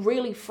it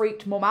really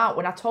freaked Mum out.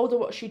 When I told her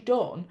what she'd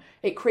done,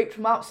 it creeped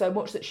Mum out so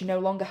much that she no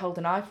longer held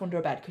a knife under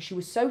her bed because she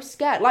was so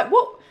scared. Like,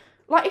 what?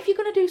 Like, if you're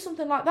going to do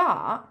something like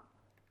that,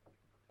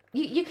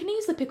 you can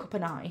easily pick up a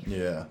knife.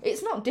 Yeah.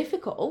 It's not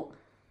difficult.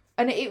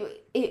 And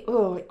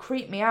it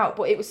creeped me out.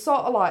 But it was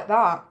sort of like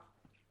that.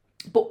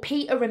 But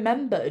Peter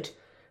remembered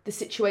the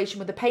situation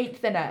with the paint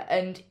thinner,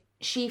 and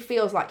she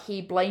feels like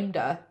he blamed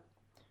her.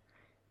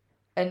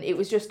 And it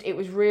was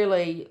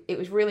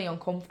really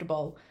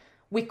uncomfortable.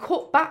 We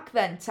cut back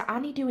then to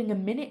Annie doing a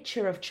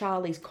miniature of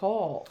Charlie's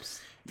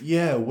corpse.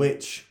 Yeah,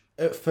 which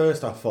at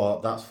first I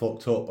thought that's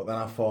fucked up, but then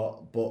I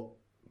thought, but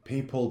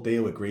people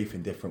deal with grief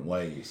in different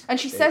ways. And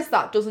she says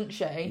that, doesn't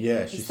she?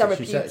 Yeah, she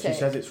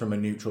says it's from a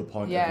neutral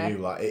point of view.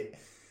 Like, it,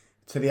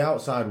 to the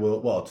outside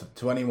world, well,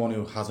 to anyone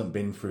who hasn't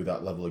been through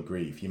that level of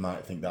grief, you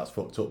might think that's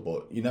fucked up,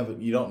 but you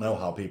don't know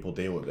how people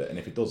deal with it, and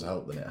if it does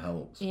help, then it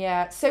helps.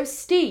 Yeah. So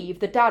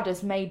Steve, the dad,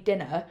 has made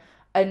dinner,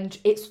 and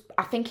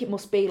I think it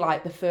must be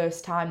like the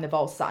first time they've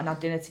all sat and had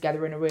dinner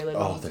together in a really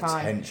long time. Oh,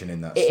 the tension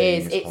in that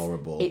scene is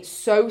horrible. It's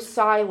so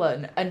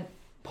silent, and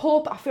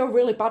I feel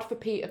really bad for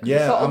Peter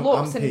because he sort of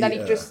looks and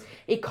then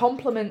he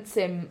compliments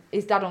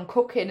his dad on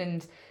cooking,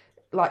 and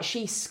like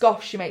she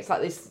scoffs, she makes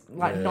like this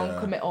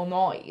non-committal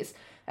noise,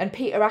 and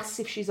Peter asks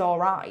if she's all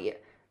right,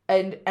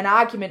 and an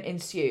argument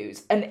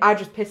ensues, and I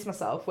just pissed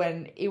myself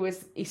when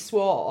he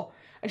swore.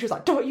 And she was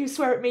like, "Don't you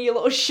swear at me, you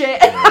little shit."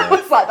 Yeah. I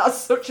was like, that's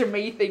such a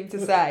me thing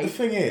to say. The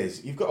thing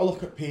is, you've got to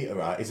look at Peter,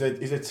 right? He's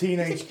a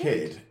teenage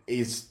kid.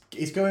 He's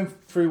going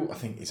through, I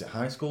think, is it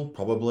high school?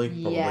 Probably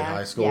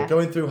high school. Yeah.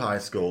 Going through high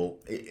school.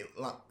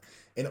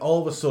 And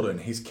all of a sudden,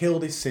 he's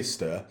killed his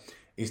sister.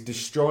 He's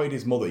destroyed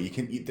his mother. The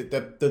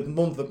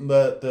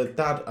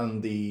dad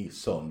and the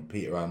son,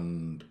 Peter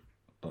and,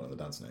 I don't know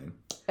the dad's name.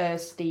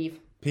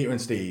 Steve. Peter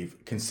and Steve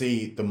can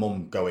see the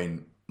mum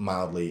going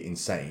mildly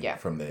insane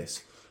from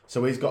this.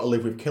 So he's got to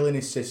live with killing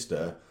his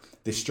sister,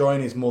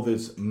 destroying his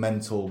mother's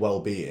mental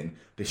well-being,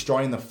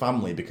 destroying the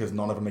family because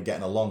none of them are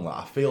getting along. Like,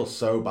 I feel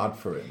so bad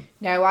for him.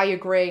 No, I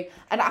agree.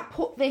 And I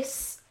put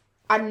this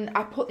line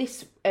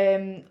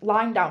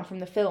down from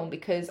the film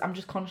because I'm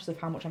just conscious of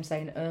how much I'm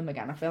saying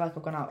again. I feel like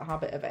I've gone out of the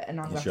habit of it,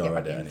 and I'm going to get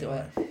back into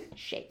it.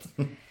 Shit.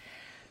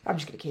 I'm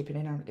just going to keep it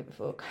in. I don't give a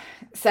fuck.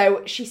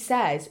 So she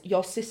says,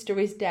 "Your sister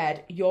is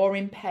dead. You're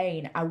in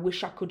pain. I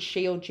wish I could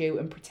shield you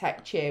and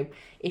protect you.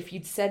 If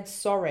you'd said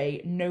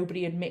sorry,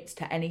 nobody admits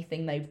to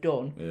anything they've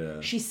done." Yeah.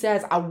 She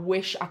says, "I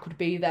wish I could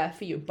be there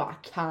for you, but I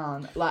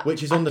can't." Like,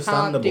 which is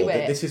understandable.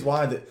 This is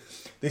why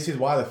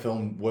the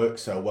film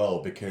works so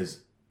well, because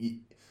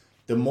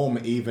the mum,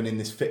 even in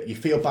this you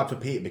feel bad for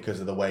Peter because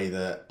of the way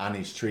that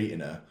Annie's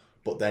treating her.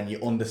 But then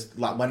you understand,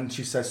 like when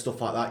she says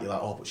stuff like that, you're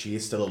like, oh, but she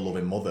is still a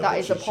loving mother. That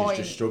is the point.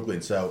 She's just struggling.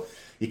 So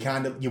you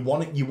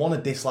want to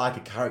dislike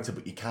a character,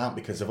 but you can't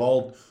because they've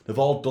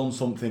all done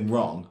something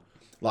wrong.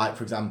 Like,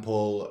 for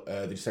example,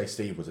 did you say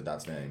Steve was the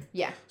dad's name?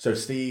 Yeah. So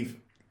Steve,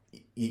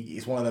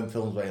 it's one of them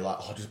films where you're like,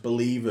 oh, just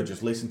believe her,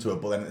 just listen to her.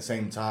 But then at the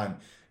same time,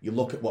 you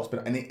look at what's been,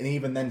 and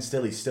even then,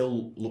 he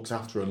still looks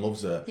after her and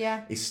loves her.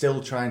 Yeah. He's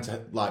still trying to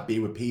like be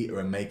with Peter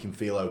and make him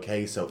feel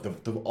okay. So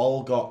they've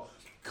all got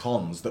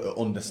cons that are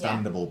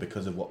understandable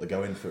because of what they're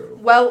going through.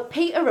 Well,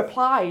 Peter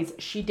replies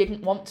she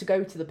didn't want to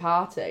go to the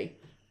party.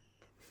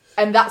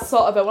 And that's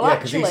sort of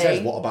because he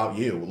says, "What about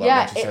you?"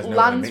 Like, it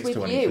lands with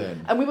you.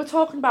 Anything. And we were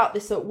talking about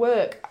this at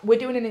work. We're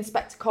doing an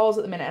Inspector Calls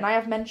at the minute, and I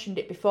have mentioned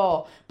it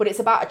before, but it's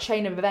about a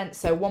chain of events.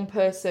 So one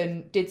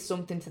person did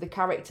something to the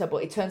character,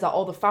 but it turns out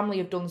all the family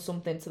have done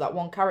something to that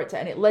one character,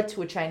 and it led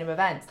to a chain of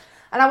events.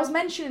 And I was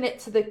mentioning it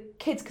to the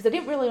kids because I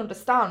didn't really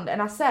understand,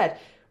 and I said,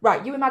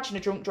 right, you imagine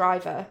a drunk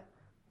driver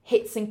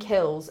hits and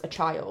kills a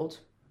child.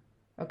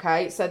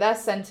 Okay, so they're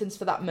sentenced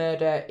for that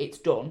murder, it's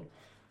done.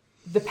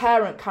 The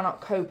parent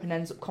cannot cope and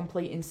ends up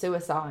completing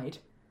suicide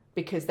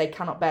because they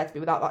cannot bear to be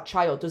without that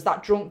child. Does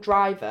that drunk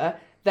driver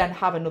then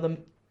have another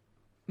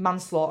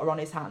manslaughter on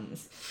his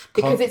hands?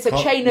 Because it's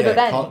a chain of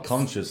events.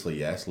 Consciously,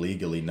 yes.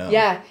 Legally, no.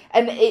 Yeah,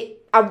 and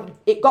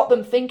it got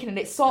them thinking, and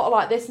it's sort of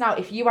like this now.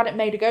 If you hadn't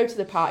made her go to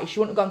the party, she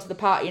wouldn't have gone to the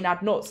party and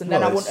had nuts, and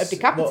then I wouldn't have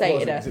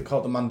decapitated her. Is it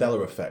called the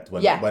Mandela effect?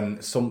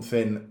 When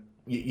something...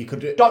 You could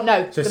do...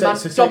 Domino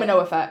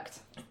effect.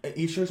 Are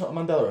you sure it's not a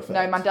Mandela effect?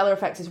 No, Mandela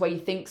effect is where you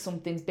think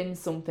something's been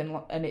something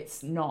and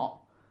it's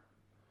not.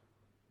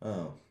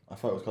 Oh, I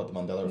thought it was called the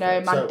Mandela No,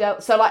 Effect.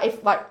 Mandela. So like,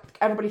 if like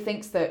everybody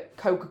thinks that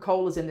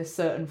Coca-Cola's in this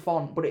certain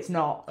font, but it's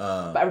not.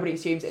 But everybody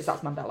assumes that's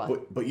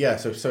Mandela. But yeah,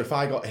 so if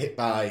I got hit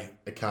by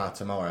a car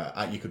tomorrow,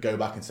 you could go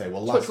back and say,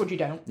 well, Touch wood, you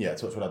don't. Yeah,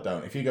 touch wood, I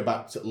don't. If you go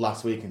back to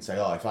last week and say,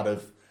 oh, if I'd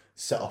have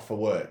set off for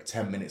work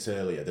 10 minutes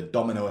earlier, the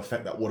domino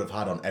effect that would have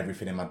had on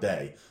everything in my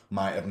day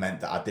might have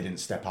meant that I didn't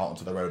step out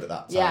onto the road at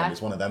that time. Yeah.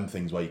 It's one of them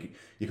things where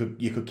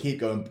you could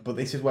keep going, but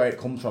this is where it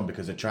comes from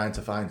because they're trying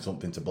to find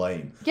something to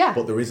blame. Yeah.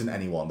 But there isn't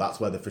anyone.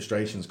 That's where the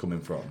frustration's coming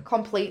from.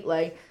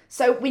 Completely.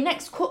 So we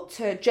next cut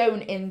to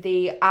Joan in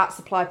the art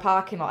supply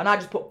parking lot, and I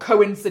just put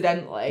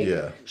coincidentally.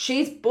 Yeah.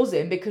 She's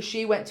buzzing because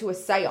she went to a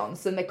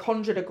seance and they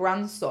conjured a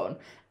grandson.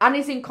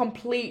 Annie's in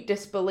complete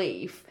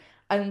disbelief.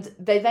 And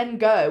they then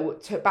go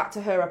back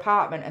to her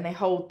apartment and they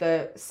hold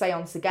the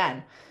seance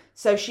again.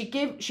 So she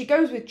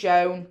goes with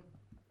Joan.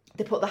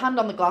 They put the hand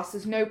on the glass.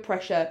 There's no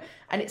pressure,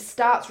 and it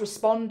starts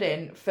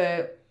responding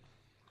for,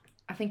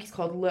 I think he's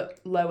called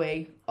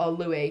Louis.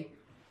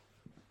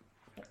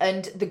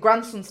 And the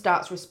grandson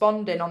starts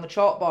responding on the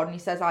chalkboard, and he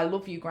says, "I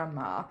love you,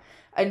 Grandma."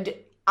 And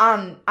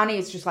Annie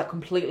is just like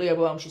completely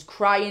overwhelmed. She's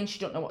crying. She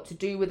don't know what to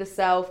do with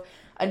herself.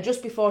 And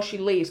just before she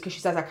leaves, because she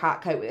says, "I can't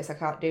cope with this. I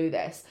can't do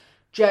this,"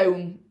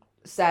 Joan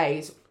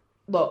says,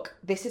 "Look,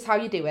 this is how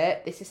you do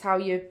it. This is how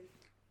you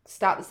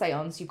start the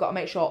seance. You've got to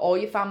make sure all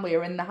your family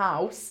are in the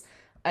house,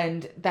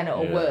 and then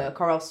it'll work,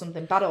 or else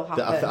something bad will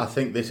happen." I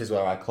think this is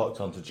where I clocked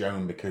onto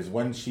Joan, because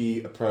when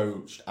she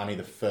approached Annie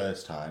the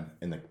first time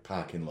in the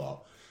parking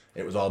lot,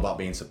 it was all about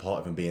being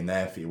supportive and being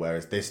there for you,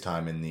 whereas this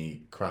time in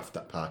the craft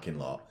parking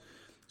lot,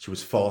 she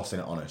was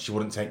forcing it on her. She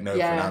wouldn't take no for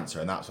an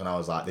answer, and that's when I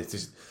was like,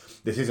 this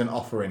isn't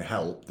offering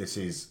help, this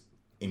is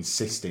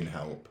insisting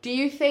help. Do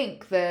you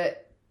think that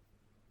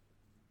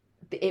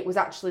it was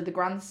actually the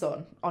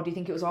grandson, or do you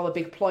think it was all a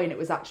big ploy and it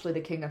was actually the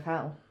King of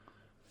Hell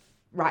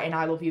writing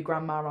 "I love you,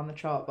 Grandma" on the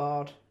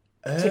chalkboard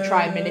to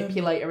try and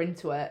manipulate her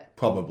into it?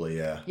 Probably,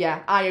 yeah.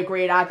 Yeah, I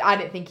agreed. I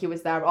didn't think he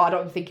was there, or I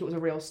don't think it was a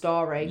real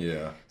story.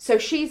 Yeah. So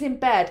she's in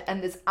bed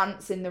and there's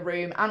ants in the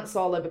room, ants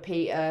all over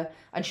Peter,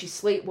 and she's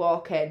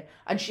sleepwalking,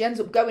 and she ends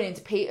up going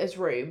into Peter's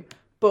room.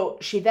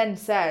 But she then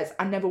says,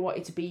 "I never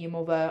wanted to be your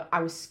mother.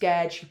 I was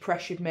scared. She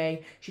pressured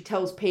me." She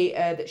tells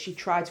Peter that she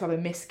tried to have a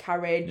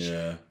miscarriage.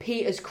 Yeah.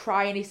 Peter's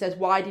crying. He says,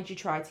 "Why did you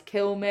try to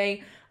kill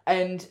me?"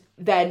 And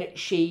then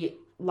she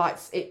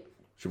lights it.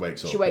 She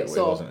wakes up. She wakes it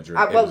up. wasn't a dream.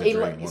 It was a dream,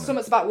 wasn't it?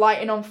 Something's about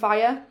lighting on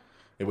fire.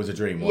 It was a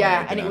dream, wasn't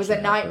Yeah, it? and it was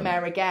a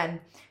nightmare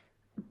again.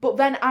 But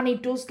then Annie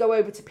does go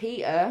over to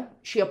Peter.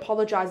 She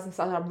apologises and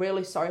says, "I'm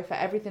really sorry for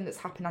everything that's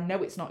happened. I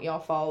know it's not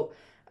your fault."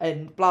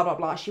 And blah, blah,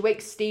 blah. She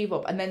wakes Steve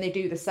up and then they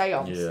do the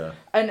seance. Yeah.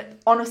 And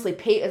honestly,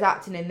 Peter's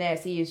acting in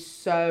this. He is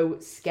so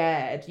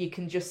scared. You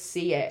can just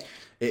see it.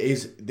 It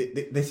is.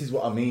 This is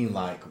what I mean.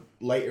 Like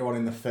later on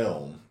in the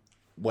film,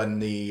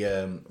 when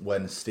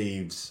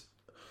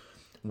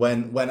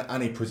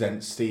Annie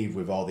presents Steve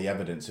with all the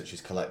evidence that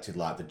she's collected,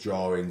 like the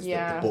drawings,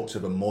 the books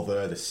of her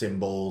mother, the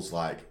symbols,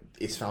 like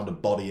it's found a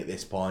body at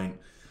this point.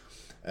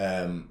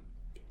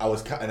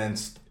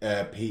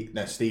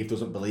 Steve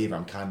doesn't believe her.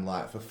 I'm kind of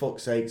like, for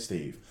fuck's sake,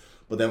 Steve.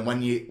 But then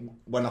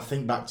when I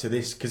think back to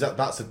this, because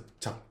that's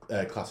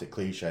a classic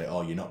cliche.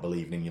 Oh, you're not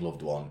believing in your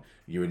loved one.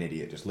 You're an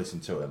idiot. Just listen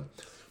to him.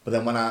 But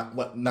then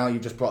now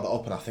you've just brought that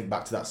up, and I think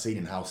back to that scene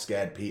and how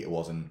scared Peter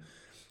was, and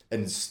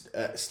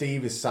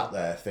Steve is sat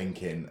there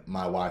thinking,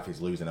 my wife is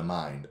losing her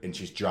mind, and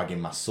she's dragging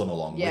my son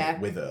along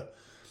with her.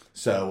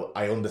 So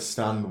I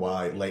understand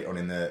why later on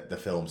in the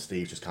film,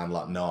 Steve's just kind of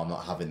like, "No, I'm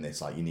not having this.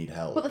 Like, you need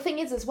help." But the thing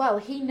is, as well,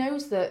 he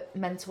knows that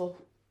mental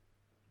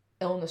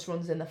illness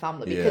runs in the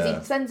family, because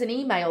he sends an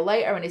email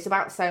later and it's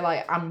about to say,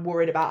 like, "I'm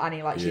worried about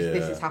Annie. Like,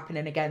 this is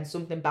happening again.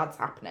 Something bad's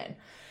happening."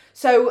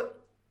 So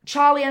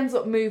Charlie ends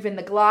up moving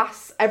the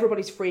glass.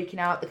 Everybody's freaking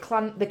out.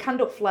 The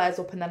candle flares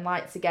up and then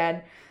lights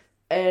again,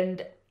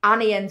 and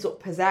Annie ends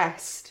up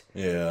possessed.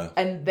 Yeah.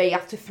 And they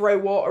have to throw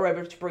water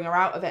over to bring her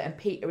out of it, and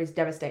Peter is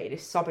devastated.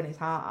 He's sobbing his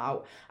heart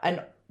out.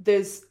 And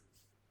there's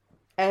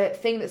a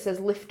thing that says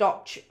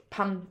Liftoch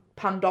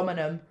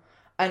Pandominum,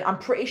 and I'm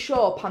pretty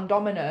sure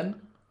Pandominum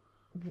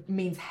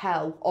means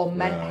hell or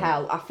meant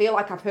hell. I feel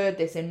like I've heard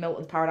this in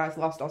Milton's Paradise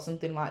Lost or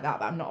something like that,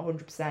 but I'm not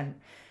 100%.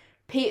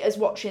 Peter's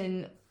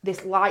watching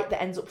this light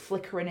that ends up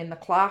flickering in the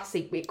class.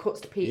 It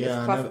cuts to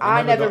Peter's class.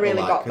 I never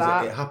really got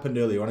that. It happened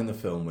earlier on in the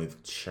film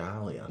with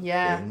Charlie, I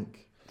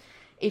think.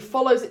 He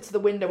follows it to the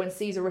window and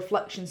sees a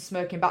reflection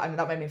smirking back at him.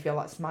 That made me feel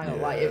like Smile.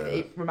 Yeah. Like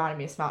it reminded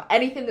me of Smile.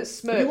 Anything that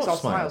smirks or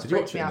smiles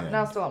freaks me out.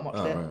 No, I still haven't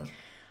watched it. Right.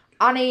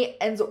 Annie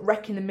ends up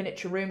wrecking the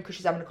miniature room because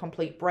she's having a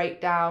complete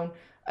breakdown.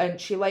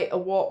 And she later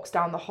walks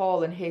down the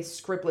hall and hears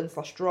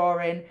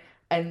scribbling/drawing.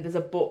 And there's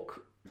a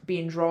book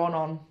being drawn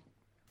on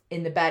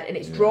in the bed, and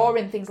it's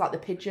drawing things like the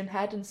pigeon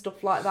head and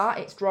stuff like that.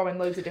 It's drawing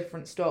loads of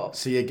different stuff.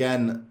 See,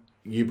 again,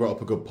 you brought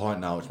up a good point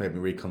now, which made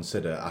me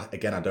reconsider. I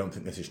don't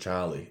think this is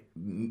Charlie.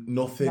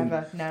 Nothing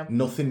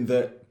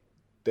that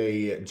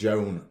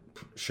Joan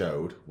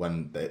showed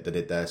when they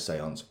did their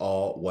seance,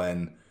 or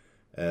when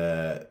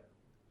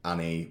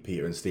Annie,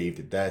 Peter and Steve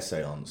did their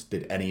seance,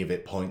 did any of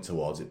it point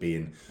towards it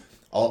being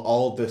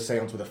all the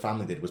seance with the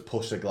family did was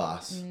push the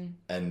glass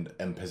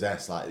and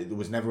possess. Like there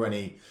was never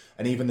any,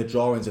 and even the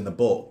drawings in the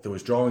book, there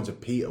was drawings of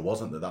Peter,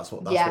 wasn't there? That's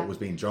what was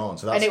being drawn.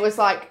 So that's, and it was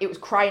like it was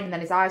crying, and then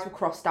his eyes were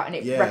crossed out, and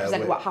it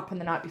represented what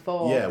happened the night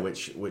before. Yeah,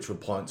 which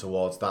would point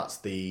towards that's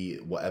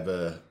the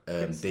whatever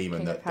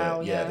demon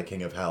the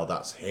King of Hell.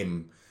 That's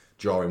him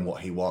drawing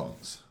what he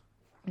wants.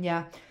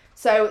 Yeah.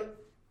 So.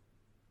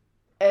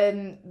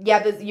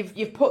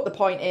 You've put the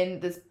point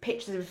in. There's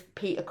pictures of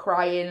Peter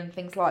crying and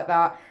things like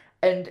that,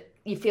 and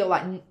you feel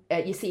like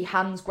you see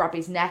hands grab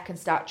his neck and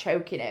start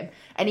choking him,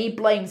 and he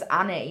blames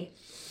Annie,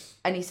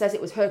 and he says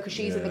it was her because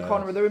she's in the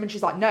corner of the room, and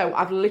she's like, "No,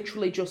 I've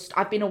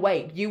been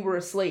awake. You were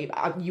asleep.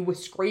 You were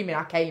screaming.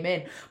 I came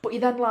in." But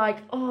you're then like,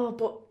 "Oh,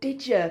 but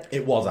did you?"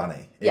 It was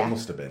Annie. It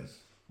must have been.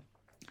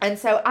 And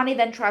so Annie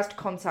then tries to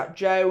contact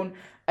Joan,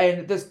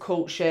 and there's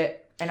cult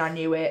shit, and I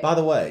knew it. By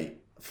the way.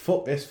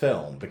 Fuck this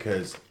film,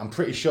 because I'm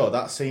pretty sure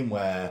that scene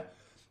where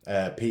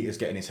Peter's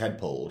getting his head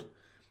pulled,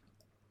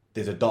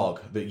 there's a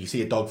dog, that you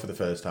see a dog for the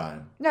first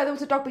time. No, there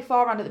was a dog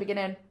beforehand at the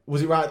beginning.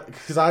 Was it right?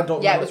 Because I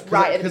don't. Yeah, it was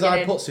right at the beginning.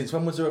 Because I put, since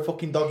when was there a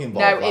fucking dog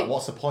involved? No,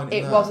 what's the point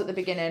in that? It was at the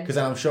beginning. Because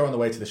then I'm sure on the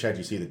way to the shed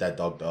you see the dead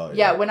dog die.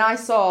 Yeah,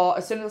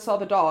 as soon as I saw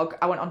the dog,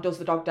 I went on Does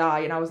the Dog Die?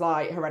 And I was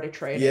like,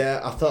 Hereditary. Yeah,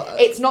 I thought...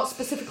 It's not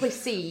specifically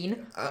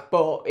seen,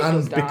 but it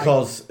does die. And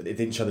because it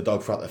didn't show the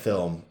dog throughout the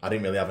film, I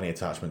didn't really have any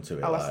attachment to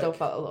it. I still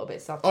felt a little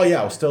bit sad. Oh yeah,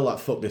 I was still like,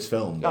 fuck this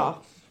film. But...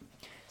 Oh.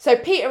 So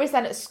Peter is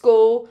then at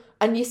school,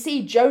 and you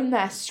see Joan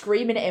there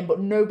screaming at him, but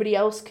nobody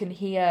else can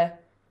hear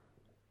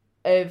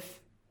her.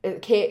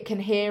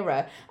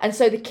 And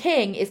so the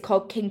king is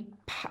called King...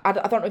 I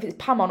don't know if it's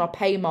Pamon or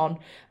Paimon,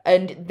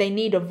 and they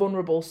need a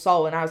vulnerable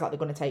soul, and I was like, they're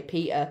going to take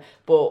Peter,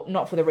 but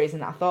not for the reason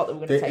that I thought they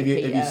were going to take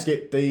Peter. Have you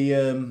skipped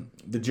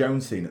the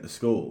Joan scene at the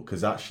school?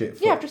 Because that shit...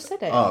 Yeah, I've just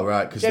said it. Oh,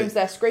 right. Joan's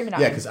there screaming at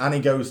him. Yeah, because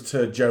Annie goes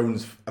to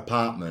Joan's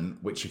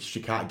apartment, which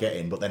she can't get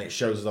in, but then it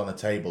shows us on the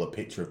table a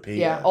picture of Peter.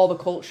 Yeah, all the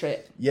cult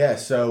shit. Yeah,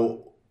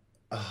 so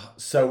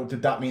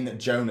did that mean that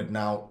Joan had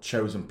now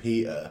chosen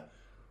Peter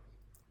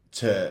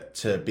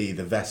to be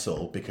the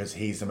vessel because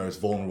he's the most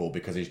vulnerable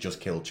because he's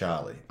just killed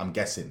Charlie? I'm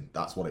guessing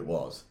that's what it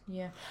was.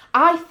 Yeah.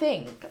 I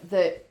think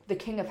that the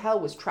King of Hell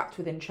was trapped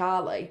within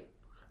Charlie.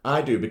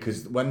 I do,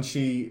 because when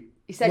she...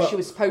 He said she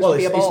was supposed to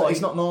be a boy.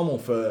 It's not normal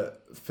for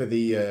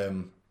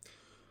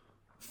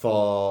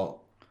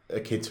a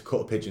kid to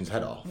cut a pigeon's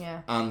head off.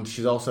 Yeah. And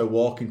she's also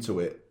walking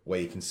to it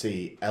where you can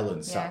see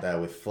Ellen sat there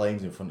with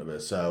flames in front of her,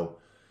 so...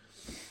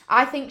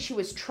 I think she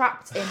was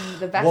trapped in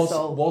the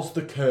vessel. Was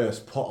the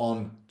curse put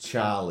on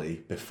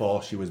Charlie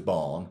before she was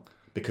born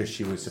because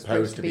she was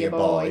supposed to be a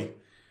boy?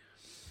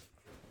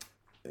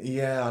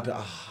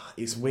 Yeah,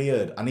 it's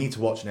weird. I need to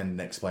watch an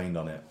Ending Explained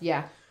on it.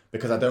 Yeah.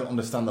 Because I don't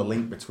understand the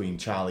link between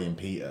Charlie and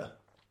Peter.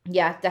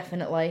 Yeah,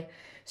 definitely.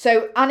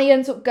 So Annie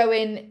ends up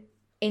going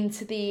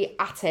into the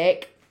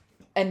attic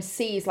and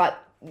sees, like,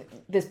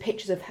 there's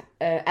pictures of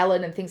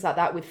Ellen and things like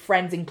that with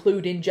friends,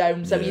 including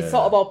Joan. So you're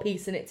sort of all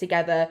piecing it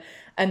together.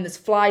 And there's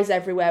flies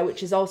everywhere,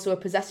 which is also a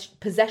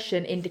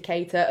possession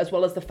indicator, as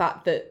well as the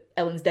fact that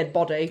Ellen's dead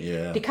body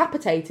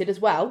decapitated as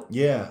well.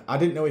 Yeah, I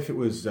didn't know if it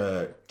was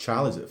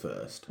Charlie's at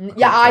first.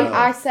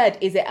 I said,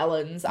 is it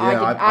Ellen's?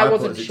 Yeah, I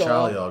wasn't sure. Sure.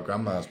 Charlie or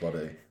Grandma's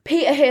body.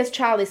 Peter hears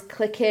Charlie's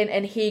clicking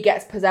and he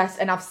gets possessed,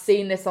 and I've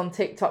seen this on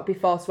TikTok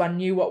before, so I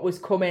knew what was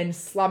coming,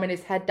 slamming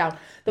his head down.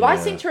 Though I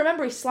seem to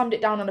remember he slammed it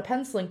down on a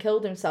pencil and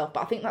killed himself, but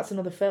I think that's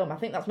another film. I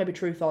think that's maybe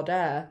Truth or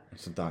Dare.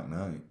 It's a Dark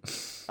Knight.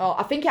 Oh,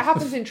 I think it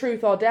happens in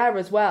Truth or Dare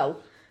as well.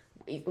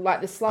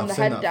 Like they slam the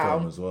head down.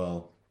 Film as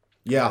well.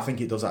 Yeah, I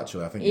think it does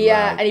actually. I think you're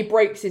right. And he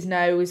breaks his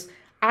nose.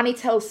 Annie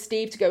tells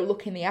Steve to go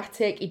look in the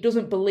attic. He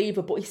doesn't believe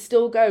her, but he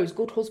still goes.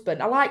 Good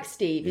husband. I like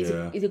Steve.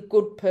 He's a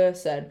good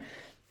person.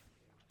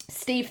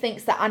 Steve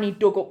thinks that Annie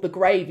dug up the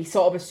grave. He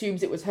sort of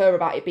assumes it was her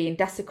about it being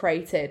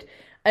desecrated.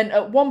 And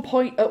at what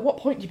point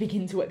do you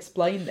begin to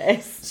explain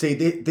this? See,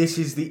 this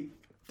is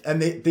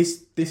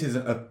this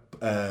isn't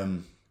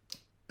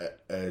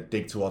a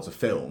dig towards a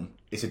film.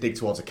 It's a dig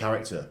towards a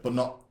character, but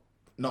not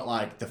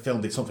like the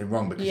film did something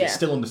wrong, because it's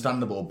still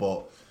understandable.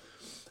 But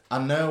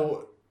I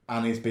know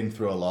Annie's been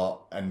through a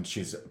lot, and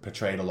she's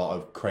portrayed a lot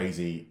of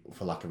crazy,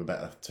 for lack of a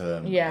better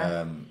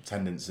term,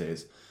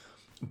 tendencies.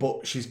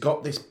 But she's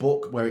got this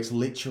book where it's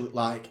literally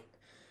like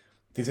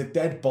there's a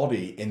dead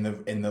body in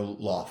the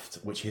loft,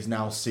 which he's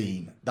now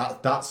seen.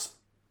 That's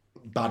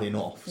bad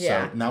enough.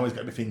 Yeah. So now he's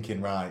got to be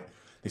thinking, right,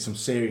 there's some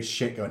serious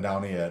shit going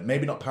down here.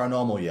 Maybe not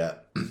paranormal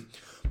yet.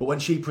 But when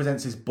she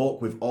presents this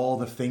book with all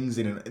the things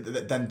in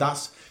it, then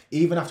that's,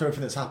 even after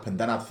everything that's happened,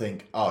 then I'd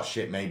think, oh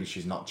shit, maybe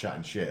she's not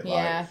chatting shit.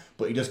 Yeah.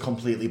 But he just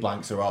completely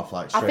blanks her off,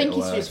 like, straight away. I think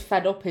he's just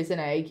fed up, isn't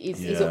he?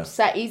 He's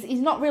upset. He's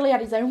not really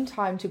had his own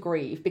time to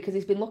grieve because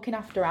he's been looking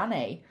after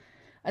Annie.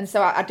 And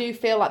so I do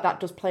feel like that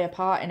does play a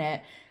part in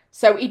it.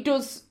 So he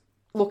does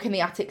look in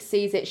the attic,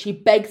 sees it. She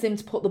begs him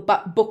to put the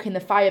book in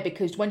the fire,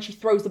 because when she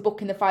throws the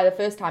book in the fire the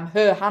first time,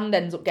 her hand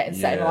ends up getting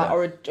set in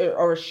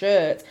or a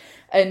shirt.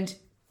 And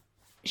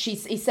she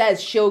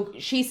says,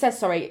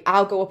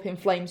 I'll go up in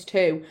flames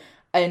too.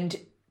 And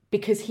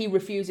because he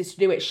refuses to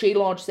do it. She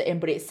launches it in,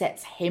 but it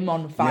sets him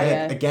on fire.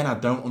 Yeah, again, I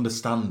don't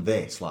understand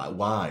this. Like,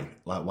 why?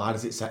 Like, why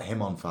does it set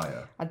him on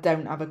fire? I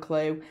don't have a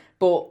clue.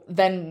 But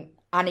then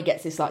Annie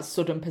gets this, like,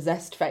 sudden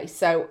possessed face.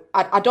 So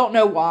I don't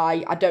know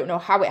why. I don't know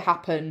how it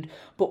happened.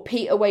 But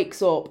Peter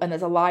wakes up and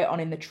there's a light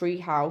on in the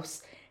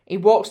treehouse. He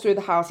walks through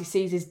the house. He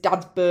sees his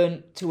dad's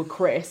burnt to a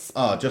crisp.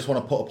 Oh, I just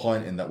want to put a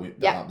point in that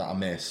I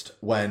missed.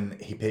 When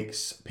he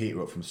picks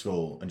Peter up from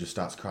school and just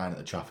starts crying at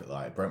the traffic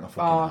light, it broke my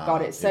fucking heart. Oh,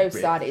 God, it's so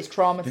sad. It's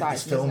traumatising,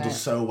 This film isn't does it?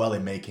 so well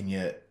in making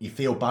you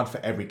feel bad for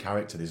every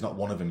character. There's not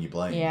one of them you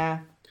blame. Yeah.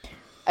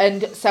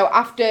 And so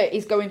after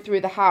he's going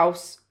through the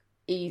house,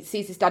 he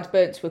sees his dad's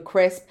burnt to a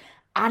crisp.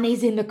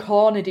 Annie's in the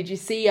corner. Did you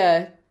see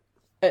her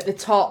at the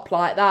top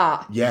like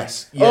that?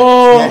 Yes. Yeah,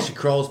 Oh! yeah, she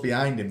crawls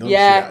behind him,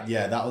 doesn't she?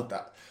 Yeah,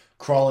 that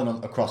crawling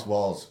across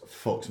walls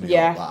fucks me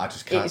up. Like, I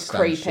just can't it's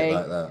stand creepy. shit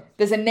like that.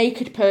 There's a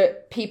naked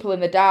people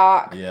in the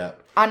dark. Yeah.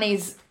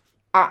 Annie's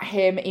at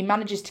him. He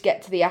manages to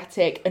get to the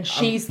attic, and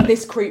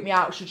this creeped me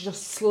out. She's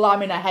just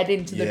slamming her head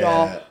into the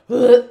door.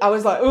 I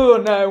was like,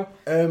 oh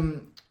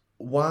no.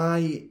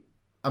 Why?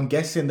 I'm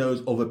guessing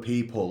those other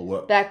people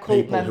were They're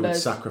cult people who would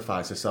members.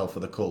 sacrifice herself for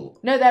the cult.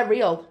 No, they're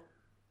real.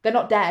 They're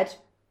not dead.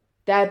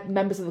 They're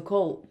members of the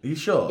cult. Are you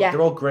sure? Yeah.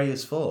 They're all grey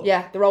as fuck.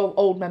 Yeah, they're all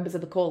old members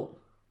of the cult.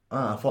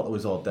 Ah, I thought they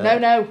was all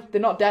dead. No,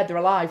 they're not dead. They're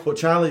alive. But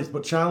Charlie's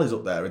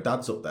up there, her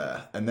dad's up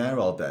there, and they're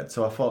all dead.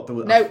 So I thought they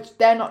were. No,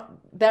 they're not.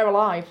 They're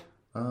alive.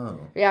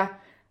 Oh. Yeah,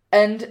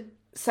 and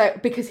so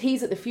because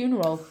he's at the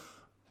funeral.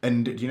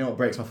 And do you know what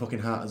breaks my fucking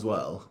heart as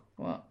well?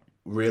 What?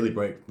 Really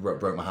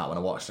broke my heart when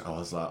I watched it. I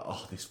was like,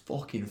 oh, this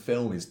fucking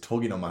film is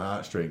tugging on my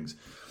heartstrings.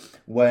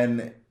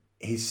 When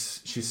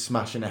she's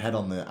smashing her head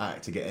on the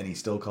act to get in, he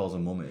still calls her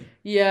mummy.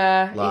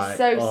 Yeah, Like, he's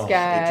so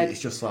scared.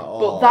 It's just like, oh.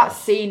 But that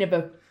scene of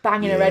her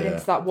banging her head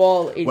into that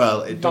wall is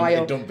it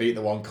vile. don't beat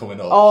the one coming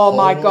up. Oh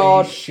my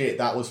God. Shit,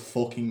 that was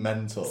fucking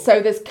mental.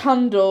 So there's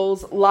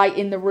candles, light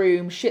in the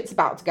room, shit's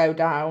about to go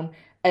down,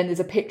 and there's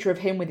a picture of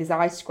him with his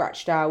eyes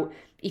scratched out.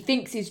 He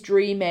thinks he's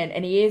dreaming,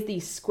 and he hears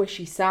these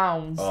squishy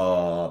sounds.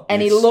 Oh,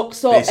 and he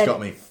looks up, this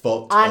got me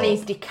fucked and up.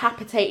 he's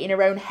decapitating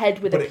her own head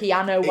with a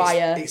piano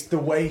wire. It's the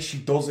way she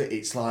does it.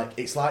 It's like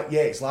she's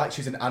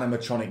an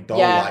animatronic doll,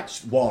 like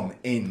one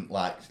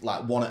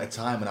at a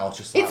time. And I was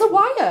just like, it's a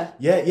wire.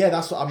 Yeah,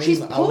 that's what I mean. She's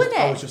pulling it.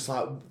 I was just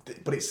like,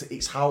 but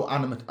it's how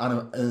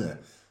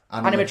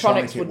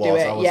animatronics would do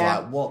it. I was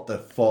like, what the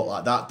fuck,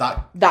 like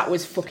that. That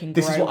was fucking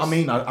gross. This is what I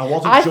mean. I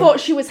wasn't. I thought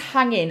she was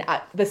hanging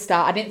at the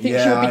start. I didn't think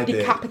she would be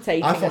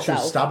decapitating herself. I thought she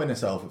was stabbing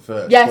herself at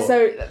first.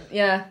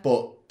 Yeah,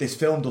 But this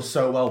film does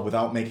so well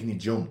without making you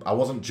jump. I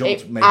wasn't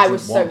jumped. I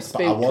was so once,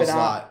 but I spooked was with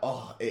that.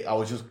 like, I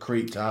was just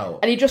creeped out.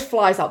 And he just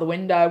flies out the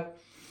window.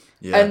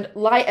 Yeah. And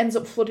light ends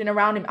up flooding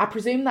around him. I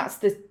presume that's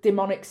the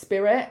demonic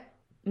spirit.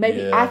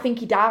 Maybe, I think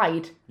he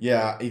died.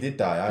 Yeah, he did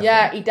die. I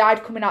think. He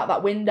died coming out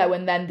that window,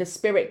 and then the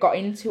spirit got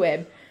into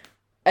him.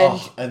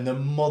 And the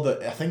mother,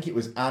 I think it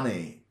was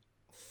Annie,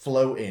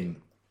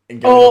 floating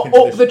and going up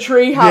the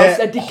treehouse,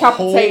 a decapitated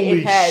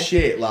holy head.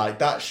 Shit, like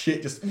that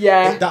shit just...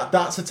 Yeah.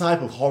 That's a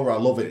type of horror, I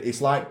love it. It's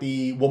like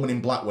the woman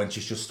in black when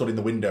she's just stood in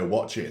the window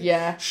watching.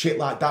 Yeah. Shit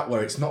like that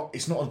where it's not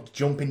a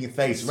jump in your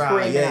face. Right,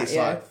 Screaming yeah, at it's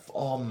you. like,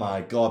 oh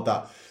my God,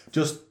 that...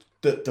 Just...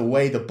 The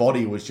way the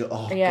body was just...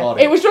 Oh, yeah.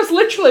 God. It was just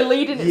literally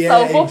leading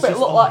itself up. It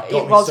looked like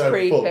it was so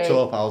creepy. Fucked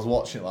up. I was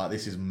watching it like,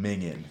 this is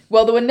minging.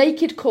 Well, there were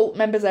naked cult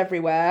members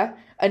everywhere,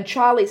 and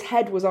Charlie's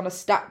head was on a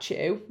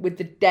statue with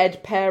the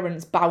dead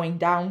parents bowing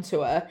down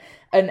to her.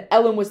 And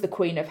Ellen was the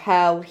queen of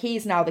hell.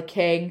 He's now the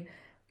king.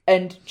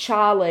 And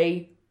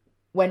I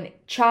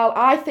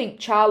think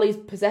Charlie's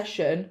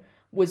possession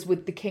was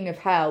with the king of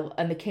hell,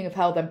 and the king of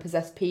hell then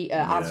possessed Peter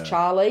as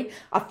Charlie.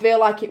 I feel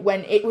like it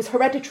was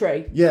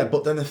hereditary. Yeah,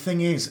 but then the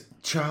thing is,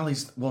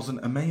 Charlie's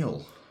wasn't a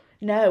male.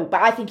 No,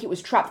 but I think it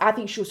was trapped. I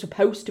think she was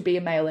supposed to be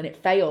a male and it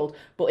failed,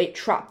 but it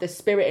trapped the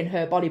spirit in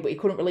her body, but he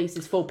couldn't release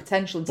his full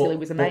potential until he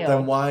was a male. But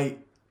then why,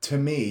 to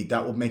me,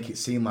 that would make it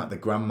seem like the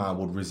grandma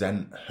would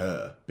resent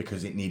her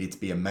because it needed to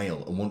be a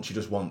male, and wouldn't you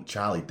just want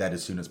Charlie dead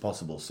as soon as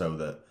possible so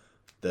that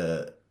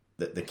the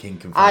king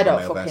can find a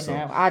male vessel?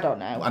 I don't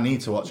know. I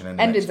need to watch an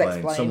ending explained.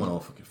 explained. Someone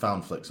will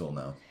found flicks will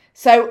know.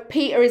 So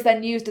Peter is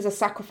then used as a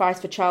sacrifice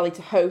for Charlie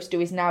to host,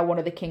 who is now one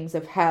of the kings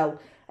of hell.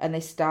 And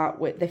they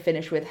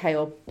finish with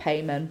Hail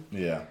Payman.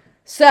 Yeah.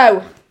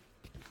 So,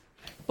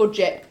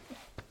 budget.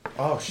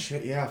 Oh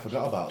shit! Yeah, I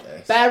forgot about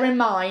this. Bear in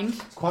mind,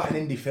 It's quite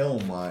an indie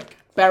film, like.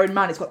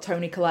 it's got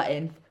Toni Collette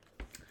in,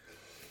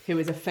 who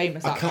is a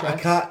famous actress. I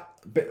can't.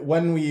 But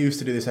when we used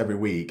to do this every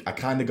week, I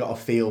kind of got a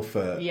feel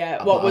for.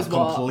 Yeah, I've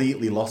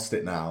completely lost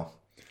it now.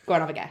 Go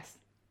on, have a guess.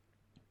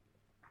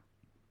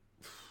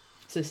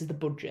 So this is the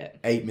budget.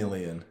 8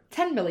 million.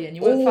 10 million,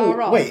 you weren't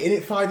far off. Wait, isn't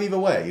it 5 either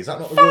way? Is that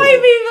not the 5 rule? either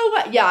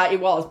way. Yeah,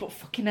 it was, but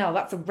fucking hell,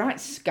 that's a right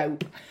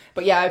scope.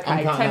 But yeah, okay,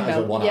 I'm counting 10 that as a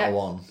mil. 1 out of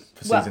 1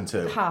 for season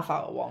 2. Half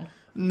out of 1.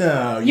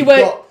 No, You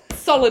were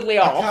solidly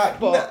off.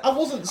 But... I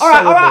wasn't All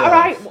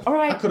right.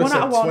 I could have 1 said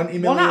out of 1. 20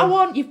 million. 1 out of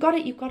 1. You've got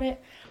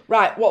it.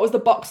 Right, what was the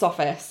box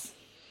office?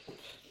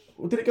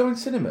 Well, did it go in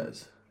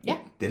cinemas? Yeah.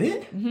 Did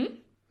it? Mm-hmm.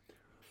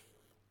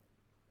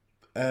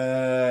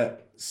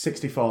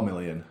 64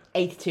 million.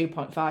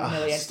 82.5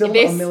 million. Still not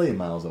a million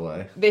miles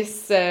away.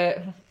 This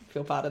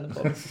feel bad in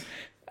the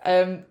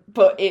pub.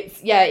 But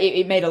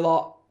it made a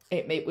lot.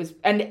 It was,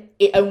 and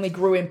it only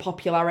grew in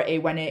popularity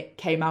when it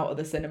came out of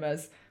the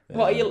cinemas. Yeah.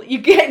 What are you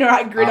getting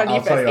a grin on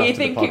your face? Do you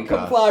think you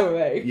can fly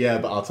with me? Yeah,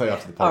 but I'll tell you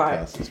after the podcast.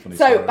 Right. It's funny.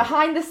 So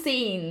behind the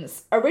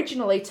scenes,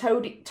 originally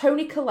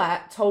Toni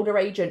Collette told her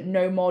agent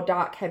no more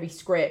dark, heavy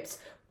scripts,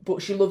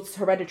 but she loved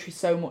Hereditary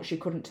so much she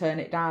couldn't turn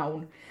it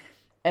down.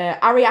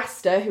 Ari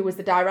Aster, who was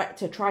the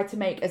director, tried to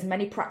make as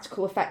many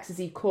practical effects as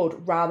he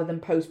could rather than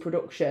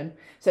post-production.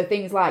 So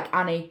things like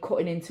Annie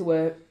cutting into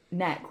her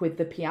neck with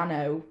the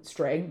piano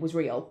string was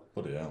real.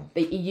 Bloody hell.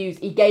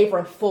 He gave her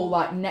a full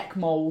neck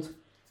mould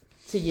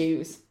to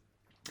use.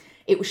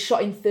 It was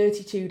shot in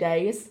 32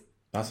 days.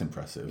 That's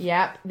impressive.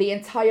 Yep. The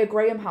entire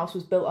Graham house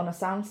was built on a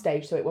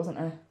soundstage, so it wasn't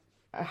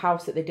a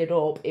house that they did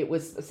up. It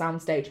was a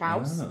soundstage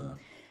house. Ah.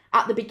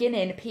 At the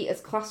beginning, Peter's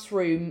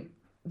classroom,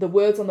 the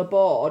words on the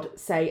board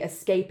say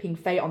escaping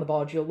fate on the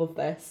board. You'll love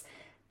this.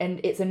 And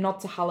it's a nod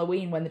to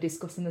Halloween when they're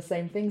discussing the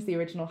same things, the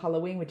original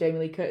Halloween with Jamie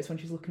Lee Curtis when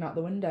she's looking out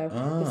the window.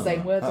 The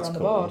same words are on the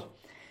board.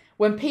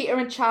 When Peter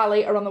and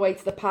Charlie are on the way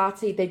to the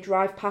party, they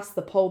drive past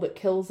the pole that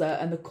kills her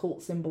and the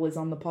cult symbol is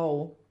on the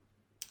pole.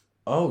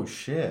 Oh,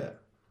 shit.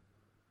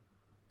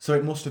 So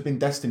it must have been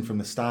destined from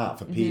the start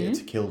for Peter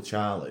to kill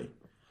Charlie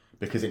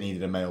because it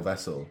needed a male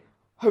vessel.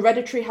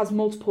 Hereditary has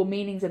multiple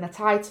meanings in the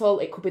title.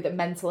 It could be that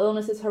mental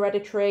illness is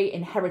hereditary,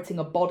 inheriting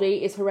a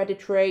body is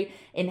hereditary,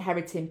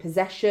 inheriting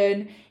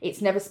possession.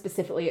 It's never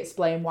specifically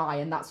explained why,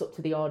 and that's up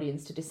to the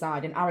audience to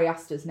decide. And Ari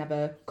Aster's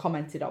never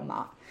commented on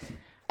that.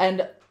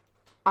 And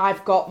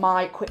I've got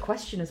my quick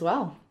question as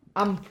well.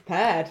 I'm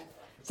prepared.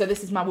 So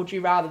this is my would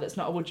you rather that's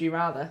not a would you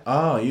rather.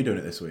 Oh, are you doing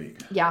it this week?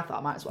 Yeah, I thought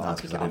I might as well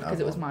kick it off because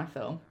it was my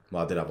film.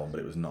 Well, I did have one,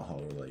 but it was not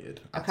horror related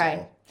at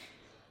all.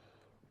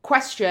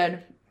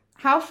 Question.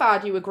 How far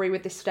do you agree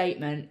with this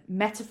statement?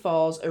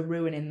 Metaphors are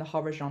ruining the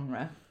horror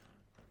genre.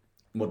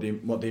 What do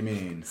you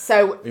mean?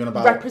 So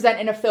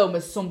representing a film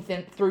as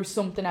something through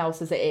something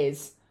else as it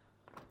is.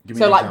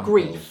 So like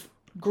grief.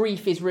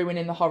 Grief is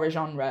ruining the horror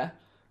genre.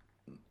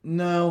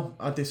 No,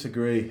 I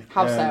disagree.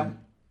 How so?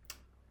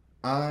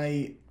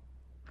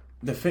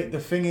 The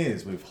thing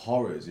is with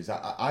horrors is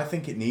that I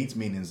think it needs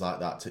meanings like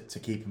that to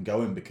keep them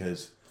going,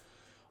 because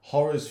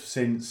horrors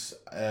since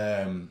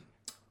I'd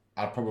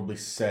probably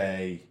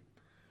say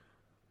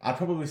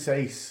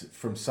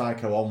from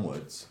Psycho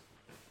onwards,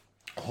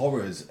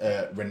 horrors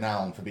are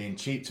renowned for being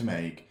cheap to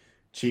make,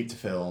 cheap to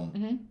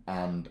film,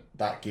 and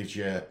that gives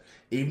you,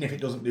 even if it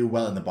doesn't do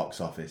well in the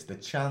box office, the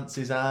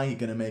chances are you're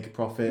going to make a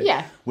profit.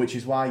 Yeah. Which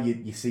is why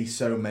you see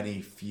so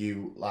many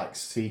few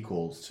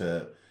sequels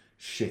to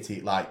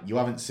shitty, you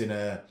haven't seen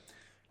a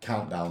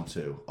Countdown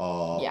 2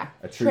 or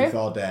a Truth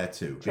or Dare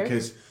 2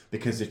 because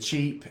they're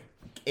cheap,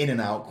 in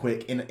and out,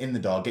 quick, in the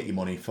door, get your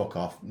money, fuck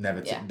off,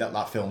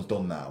 that film's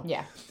done now.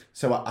 Yeah.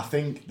 So I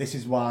think this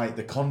is why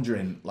The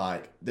Conjuring,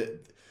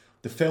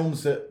 the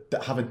films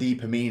that have a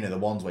deeper meaning are the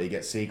ones where you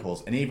get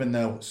sequels. And even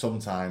though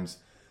sometimes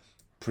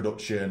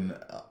production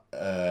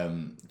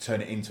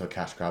turn it into a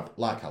cash grab,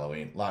 like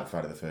Halloween, like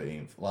Friday the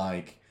 13th,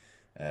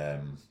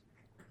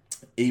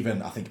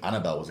 even I think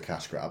Annabelle was a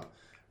cash grab.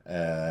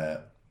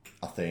 I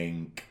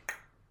think,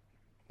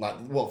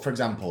 for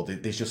example,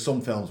 there's just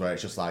some films where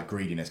it's just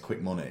greediness,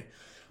 quick money.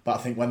 But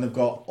I think when they've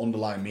got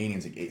underlying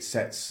meanings, it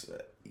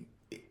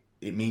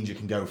means you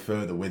can go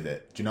further with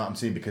it. Do you know what I'm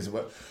saying? Because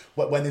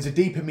when there's a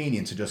deeper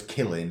meaning to just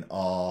killing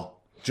or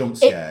jump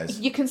scares,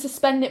 you can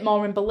suspend it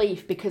more in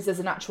belief because there's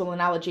an actual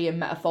analogy and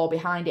metaphor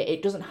behind it.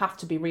 It doesn't have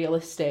to be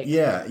realistic.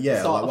 Yeah.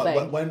 Sort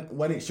of thing.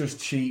 When it's just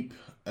cheap,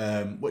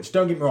 which,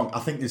 don't get me wrong, I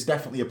think there's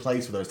definitely a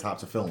place for those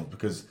types of films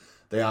because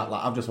they are,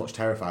 I've just watched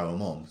Terrifier with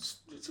Mum.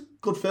 It's a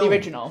good film. The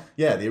original.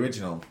 Yeah, the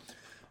original.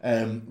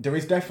 There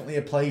is definitely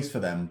a place for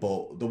them,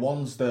 but the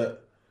ones that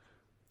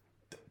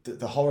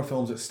the horror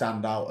films that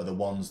stand out are the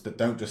ones that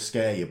don't just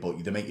scare you,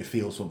 but they make you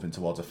feel something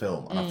towards a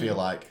film. And I feel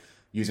like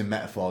using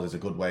metaphors is a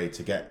good way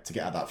to get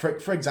at that.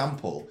 For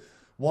example,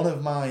 one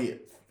of my,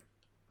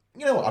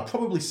 I'd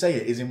probably say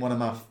it is in one of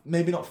my,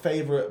 maybe not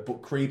favourite,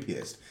 but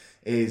creepiest,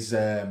 is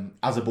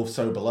As Above,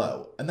 So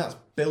Below. And that's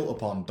built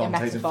upon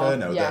Dante's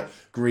Inferno, the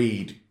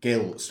greed,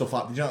 guilt, stuff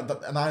like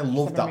that. And I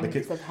love that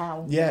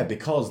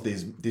because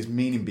there's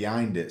meaning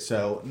behind it.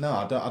 So no,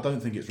 I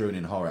don't think it's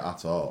ruining horror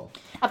at all.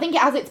 I think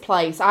it has its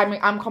place.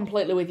 I'm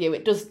completely with you.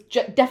 It does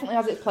definitely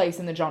has its place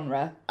in the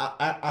genre.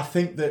 I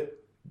think that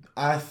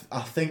I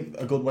think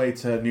a good way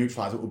to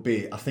neutralise it would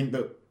be, I think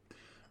that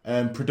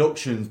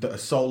productions that are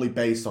solely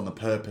based on the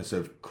purpose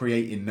of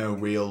creating no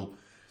real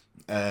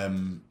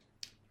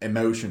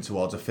emotion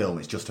towards a film,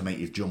 it's just to make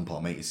you jump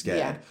or make you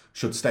scared,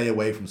 should stay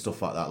away from stuff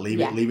like that.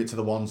 Leave it to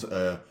the ones that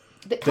are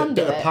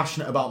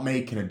passionate about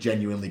making a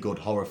genuinely good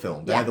horror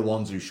film. They're the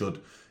ones who should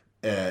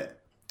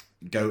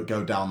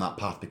go down that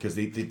path because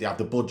they have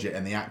the budget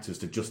and the actors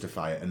to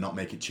justify it and not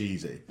make it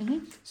cheesy.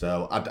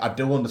 So I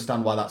do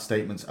understand why that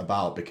statement's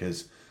about,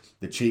 because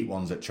the cheap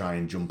ones that try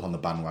and jump on the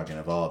bandwagon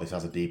of, oh, this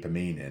has a deeper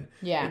meaning.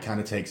 Yeah. It kind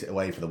of takes it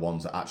away for the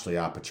ones that actually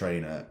are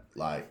portraying it,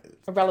 like,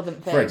 A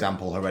relevant thing. for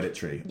example,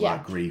 Hereditary, Yeah.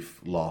 like grief,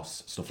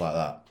 loss, stuff like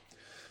that.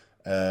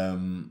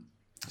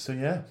 So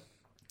yeah,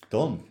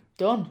 done.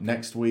 Done.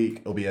 Next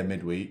week it'll be a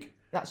midweek.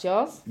 That's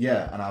yours?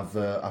 Yeah, and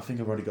I think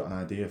I've already got an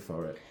idea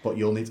for it. But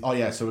you'll need. Oh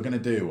yeah, so we're gonna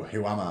do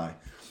Who Am I?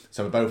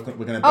 So we're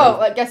gonna. Oh,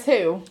 like Guess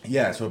Who?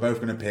 Yeah, so we're both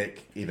gonna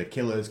pick either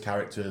killers,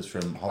 characters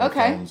from horror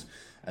films,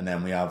 and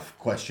then we have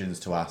questions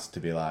to ask to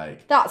be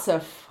like. That's a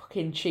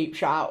fucking cheap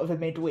shot out of a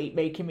midweek,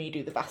 making me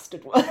do the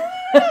bastard one.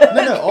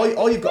 No.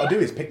 All you've got to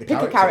do is pick the Pick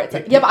character. a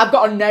character. Yeah, but I've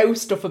got to know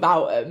stuff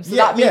about them, so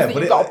that means that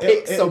you've got to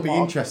pick it'll someone.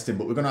 be interesting,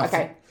 but we're gonna have.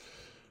 Okay.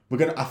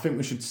 I think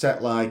we should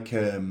set like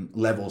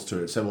levels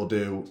to it. So we'll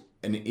do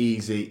an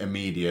easy, a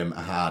medium,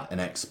 a hard, an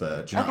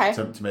expert. Do you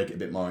know, to make it a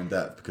bit more in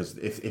depth. Because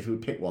if we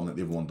pick one that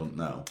the other one doesn't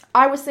know.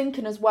 I was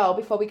thinking as well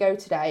before we go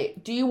today.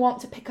 Do you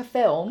want to pick a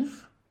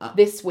film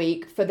this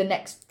week for the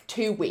next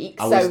 2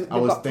 weeks? I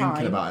was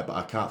thinking about it, but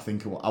I can't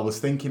think of one. I was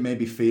thinking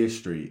maybe Fear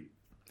Street.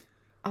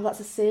 Oh,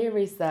 that's a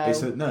series though.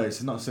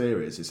 It's not a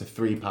series. It's a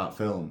 3-part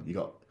film. You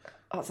got.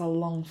 That's a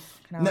long.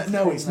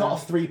 No, it's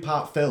not a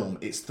 3-part film.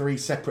 It's 3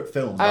 separate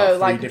films. Oh, about 3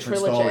 like a different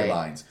trilogy.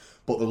 storylines,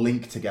 but they're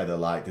linked together.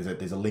 Like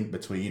there's a link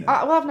between them.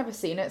 Well, I've never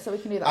seen it, so we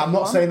can do that. I'm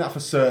not saying that for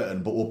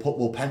certain, but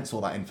we'll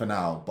pencil that in for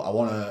now. But I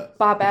want to.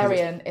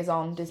 Barbarian is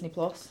on Disney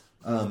Plus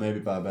Oh, maybe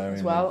Barbarian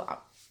as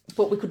well,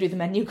 but we could do the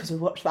menu because we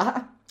watched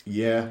that.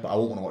 Yeah, but I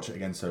won't want to watch it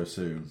again so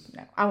soon.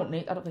 No, I don't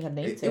think I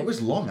need to. It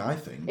was long, I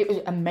think. It was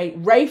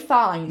amazing. Ray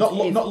Fiennes. Not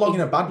long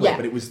in a bad way,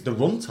 but it was the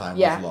runtime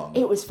was long.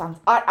 It was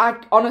fantastic. I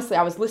honestly,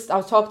 I was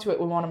talking to it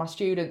with one of my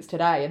students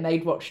today, and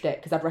they'd watched it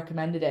because I'd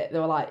recommended it. They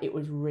were like, it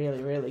was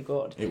really, really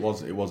good. It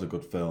was a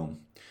good film.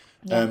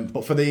 Yeah.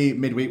 But for the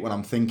midweek one,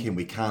 I'm thinking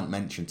we can't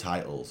mention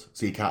titles,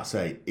 so you can't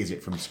say is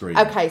it from Scream.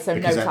 Okay, so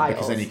no titles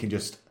because then you can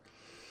just.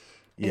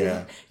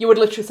 Yeah. You would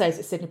literally say, is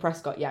it Sidney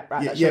Prescott? Yeah,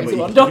 right. That's but you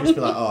one can done. just be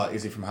like, oh,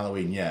 is it from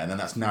Halloween? Yeah, and then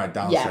that's narrowed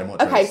down so much.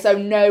 Okay, so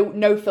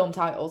no film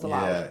titles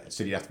allowed. Yeah,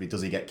 so you have to be,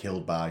 does he get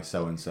killed by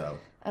so and so?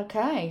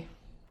 Okay.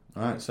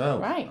 All right, so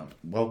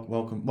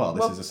welcome. Well,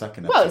 this is the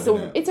second episode.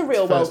 Well, it's a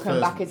real welcome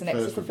back, isn't it?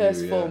 It's the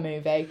first full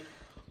movie.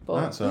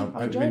 But, right, so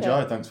I hope you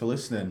enjoyed. Thanks for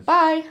listening.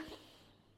 Bye.